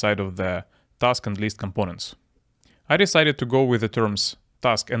text inside of the task and list components. I decided to go with the terms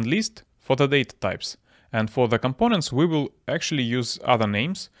task and list for the data types. And for the components, we will actually use other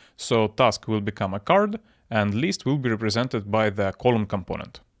names. So task will become a card and list will be represented by the column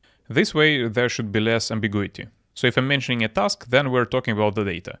component. This way, there should be less ambiguity. So if I'm mentioning a task, then we're talking about the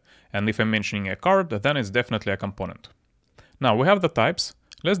data. And if I'm mentioning a card, then it's definitely a component. Now we have the types.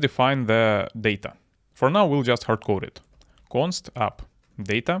 Let's define the data. For now, we'll just hardcode it. Const app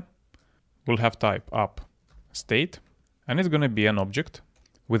data will have type app state, and it's going to be an object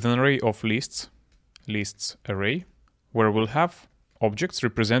with an array of lists array, where we'll have objects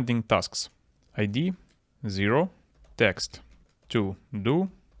representing tasks. ID 0, text to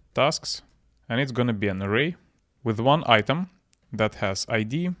do, tasks, and it's going to be an array with one item that has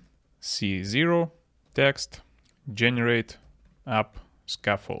ID C0, text, generate, app,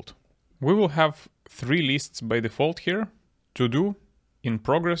 scaffold. We will have 3 lists by default here, to do, in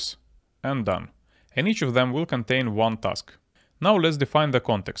progress, and done. And each of them will contain one task. Now let's define the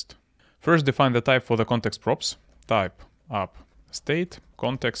context. First define the type for the context props. Type app state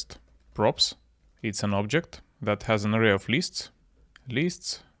context props. It's an object that has an array of lists,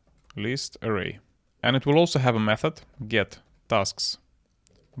 list array. And it will also have a method get tasks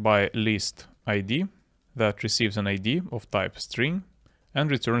by list ID that receives an ID of type string and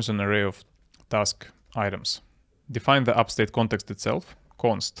returns an array of task items. Define the app state context itself.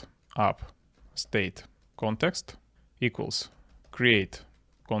 Const app state context equals create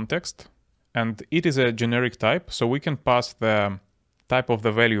context, and it is a generic type, so we can pass the type of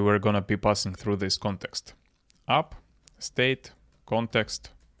the value we're gonna be passing through this context. App state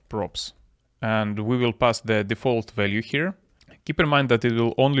context props, and we will pass the default value here. Keep in mind that it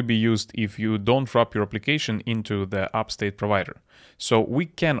will only be used if you don't wrap your application into the app state provider, so we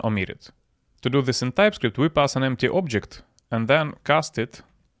can omit it. To do this in TypeScript, we pass an empty object and then cast it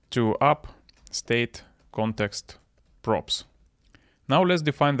to app state context props. Now let's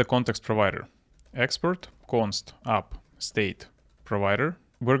define the context provider. Export const app state provider.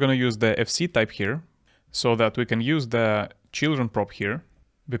 We're going to use the FC type here so that we can use the children prop here,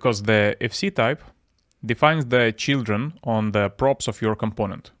 because the FC type defines the children on the props of your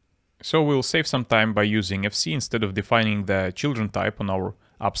component. So we'll save some time by using FC instead of defining the children type on our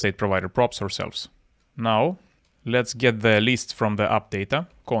app state provider props ourselves. Now let's get the lists from the app data.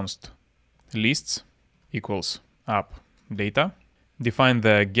 Const lists equals app data. Define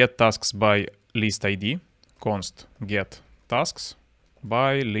the get tasks by list ID. Const get tasks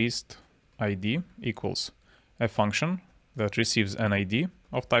by list ID equals a function that receives an ID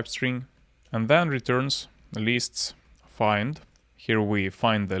of type string and then returns lists find. Here we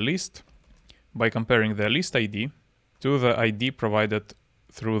find the list by comparing the list ID to the ID provided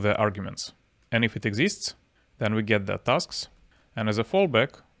through the arguments. And if it exists, then we get the tasks, and as a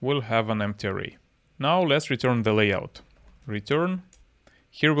fallback, we'll have an empty array. Now let's return the layout. Return.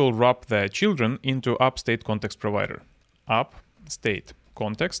 Here we'll wrap the children into app state context provider. App state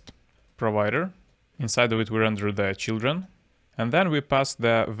context provider. Inside of it we render the children, and then we pass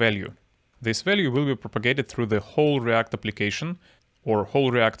the value. This value will be propagated through the whole React application or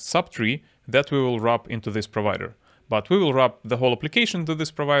whole React subtree that we will wrap into this provider. But we will wrap the whole application to this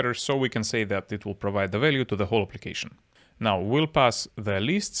provider, so we can say that it will provide the value to the whole application. Now we'll pass the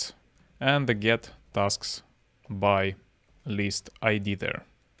lists and the get tasks by list ID there,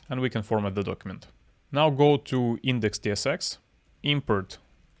 and we can format the document. Now go to index.tsx, import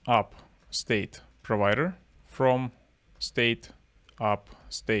app state provider from state app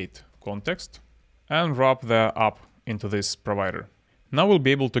state context, and wrap the app into this provider. Now we'll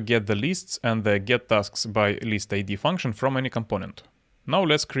be able to get the lists and the get tasks by list ID function from any component. Now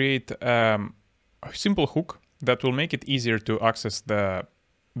let's create a simple hook that will make it easier to access the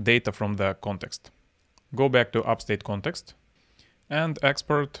data from the context. Go back to app state context and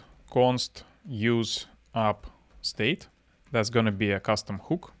export const use app state. That's going to be a custom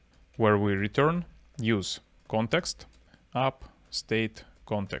hook where we return use context app state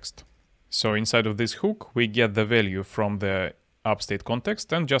context. So inside of this hook, we get the value from the app state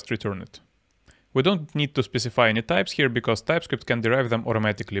context and just return it. We don't need to specify any types here because TypeScript can derive them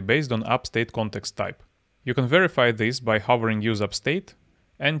automatically based on app state context type. You can verify this by hovering use app state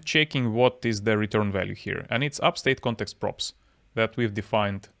and checking what is the return value here. And it's app state context props that we've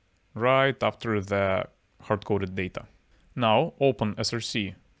defined right after the hard-coded data. Now open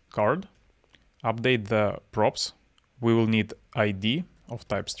SRC card, update the props. We will need ID of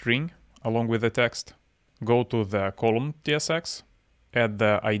type string along with the text. Go to the column TSX, add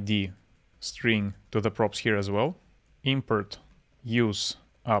the ID string to the props here as well. Import use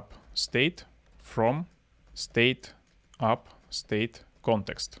app state from state app state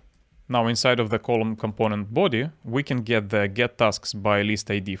context. Now inside of the column component body, we can get the get tasks by list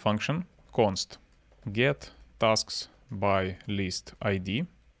ID function. Const get tasks by list ID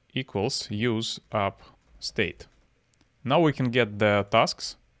equals use app state. Now we can get the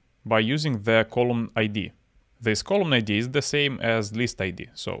tasks by using the column ID. This column ID is the same as list ID,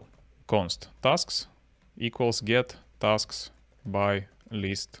 so const tasks equals get tasks by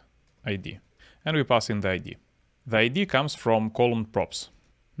list ID, and we pass in the ID. The ID comes from column props.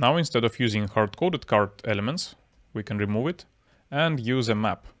 Now instead of using hard-coded card elements, we can remove it and use a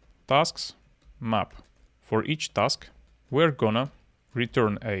map. Tasks map. For each task, we're gonna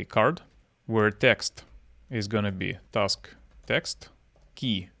return a card where text is gonna be task text,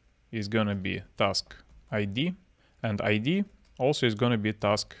 key is gonna be task ID, and ID also is gonna be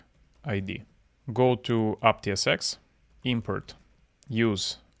task ID. Go to app.tsx, import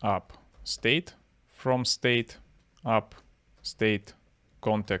use app state from state app state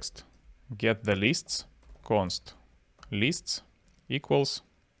context, get the lists, const lists equals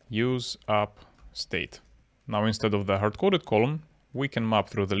use app state. Now instead of the hard-coded column, we can map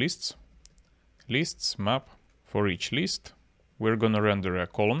through the lists. Lists map. For each list, we're gonna render a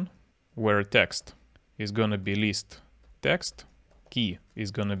column where text is gonna be list text, key is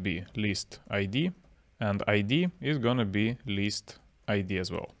gonna be list ID, and ID is gonna be list ID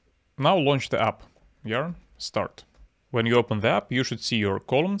as well. Now launch the app. Yarn start. When you open the app, you should see your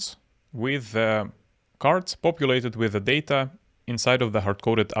columns with the cards populated with the data inside of the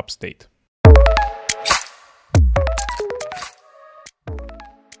hard-coded app state.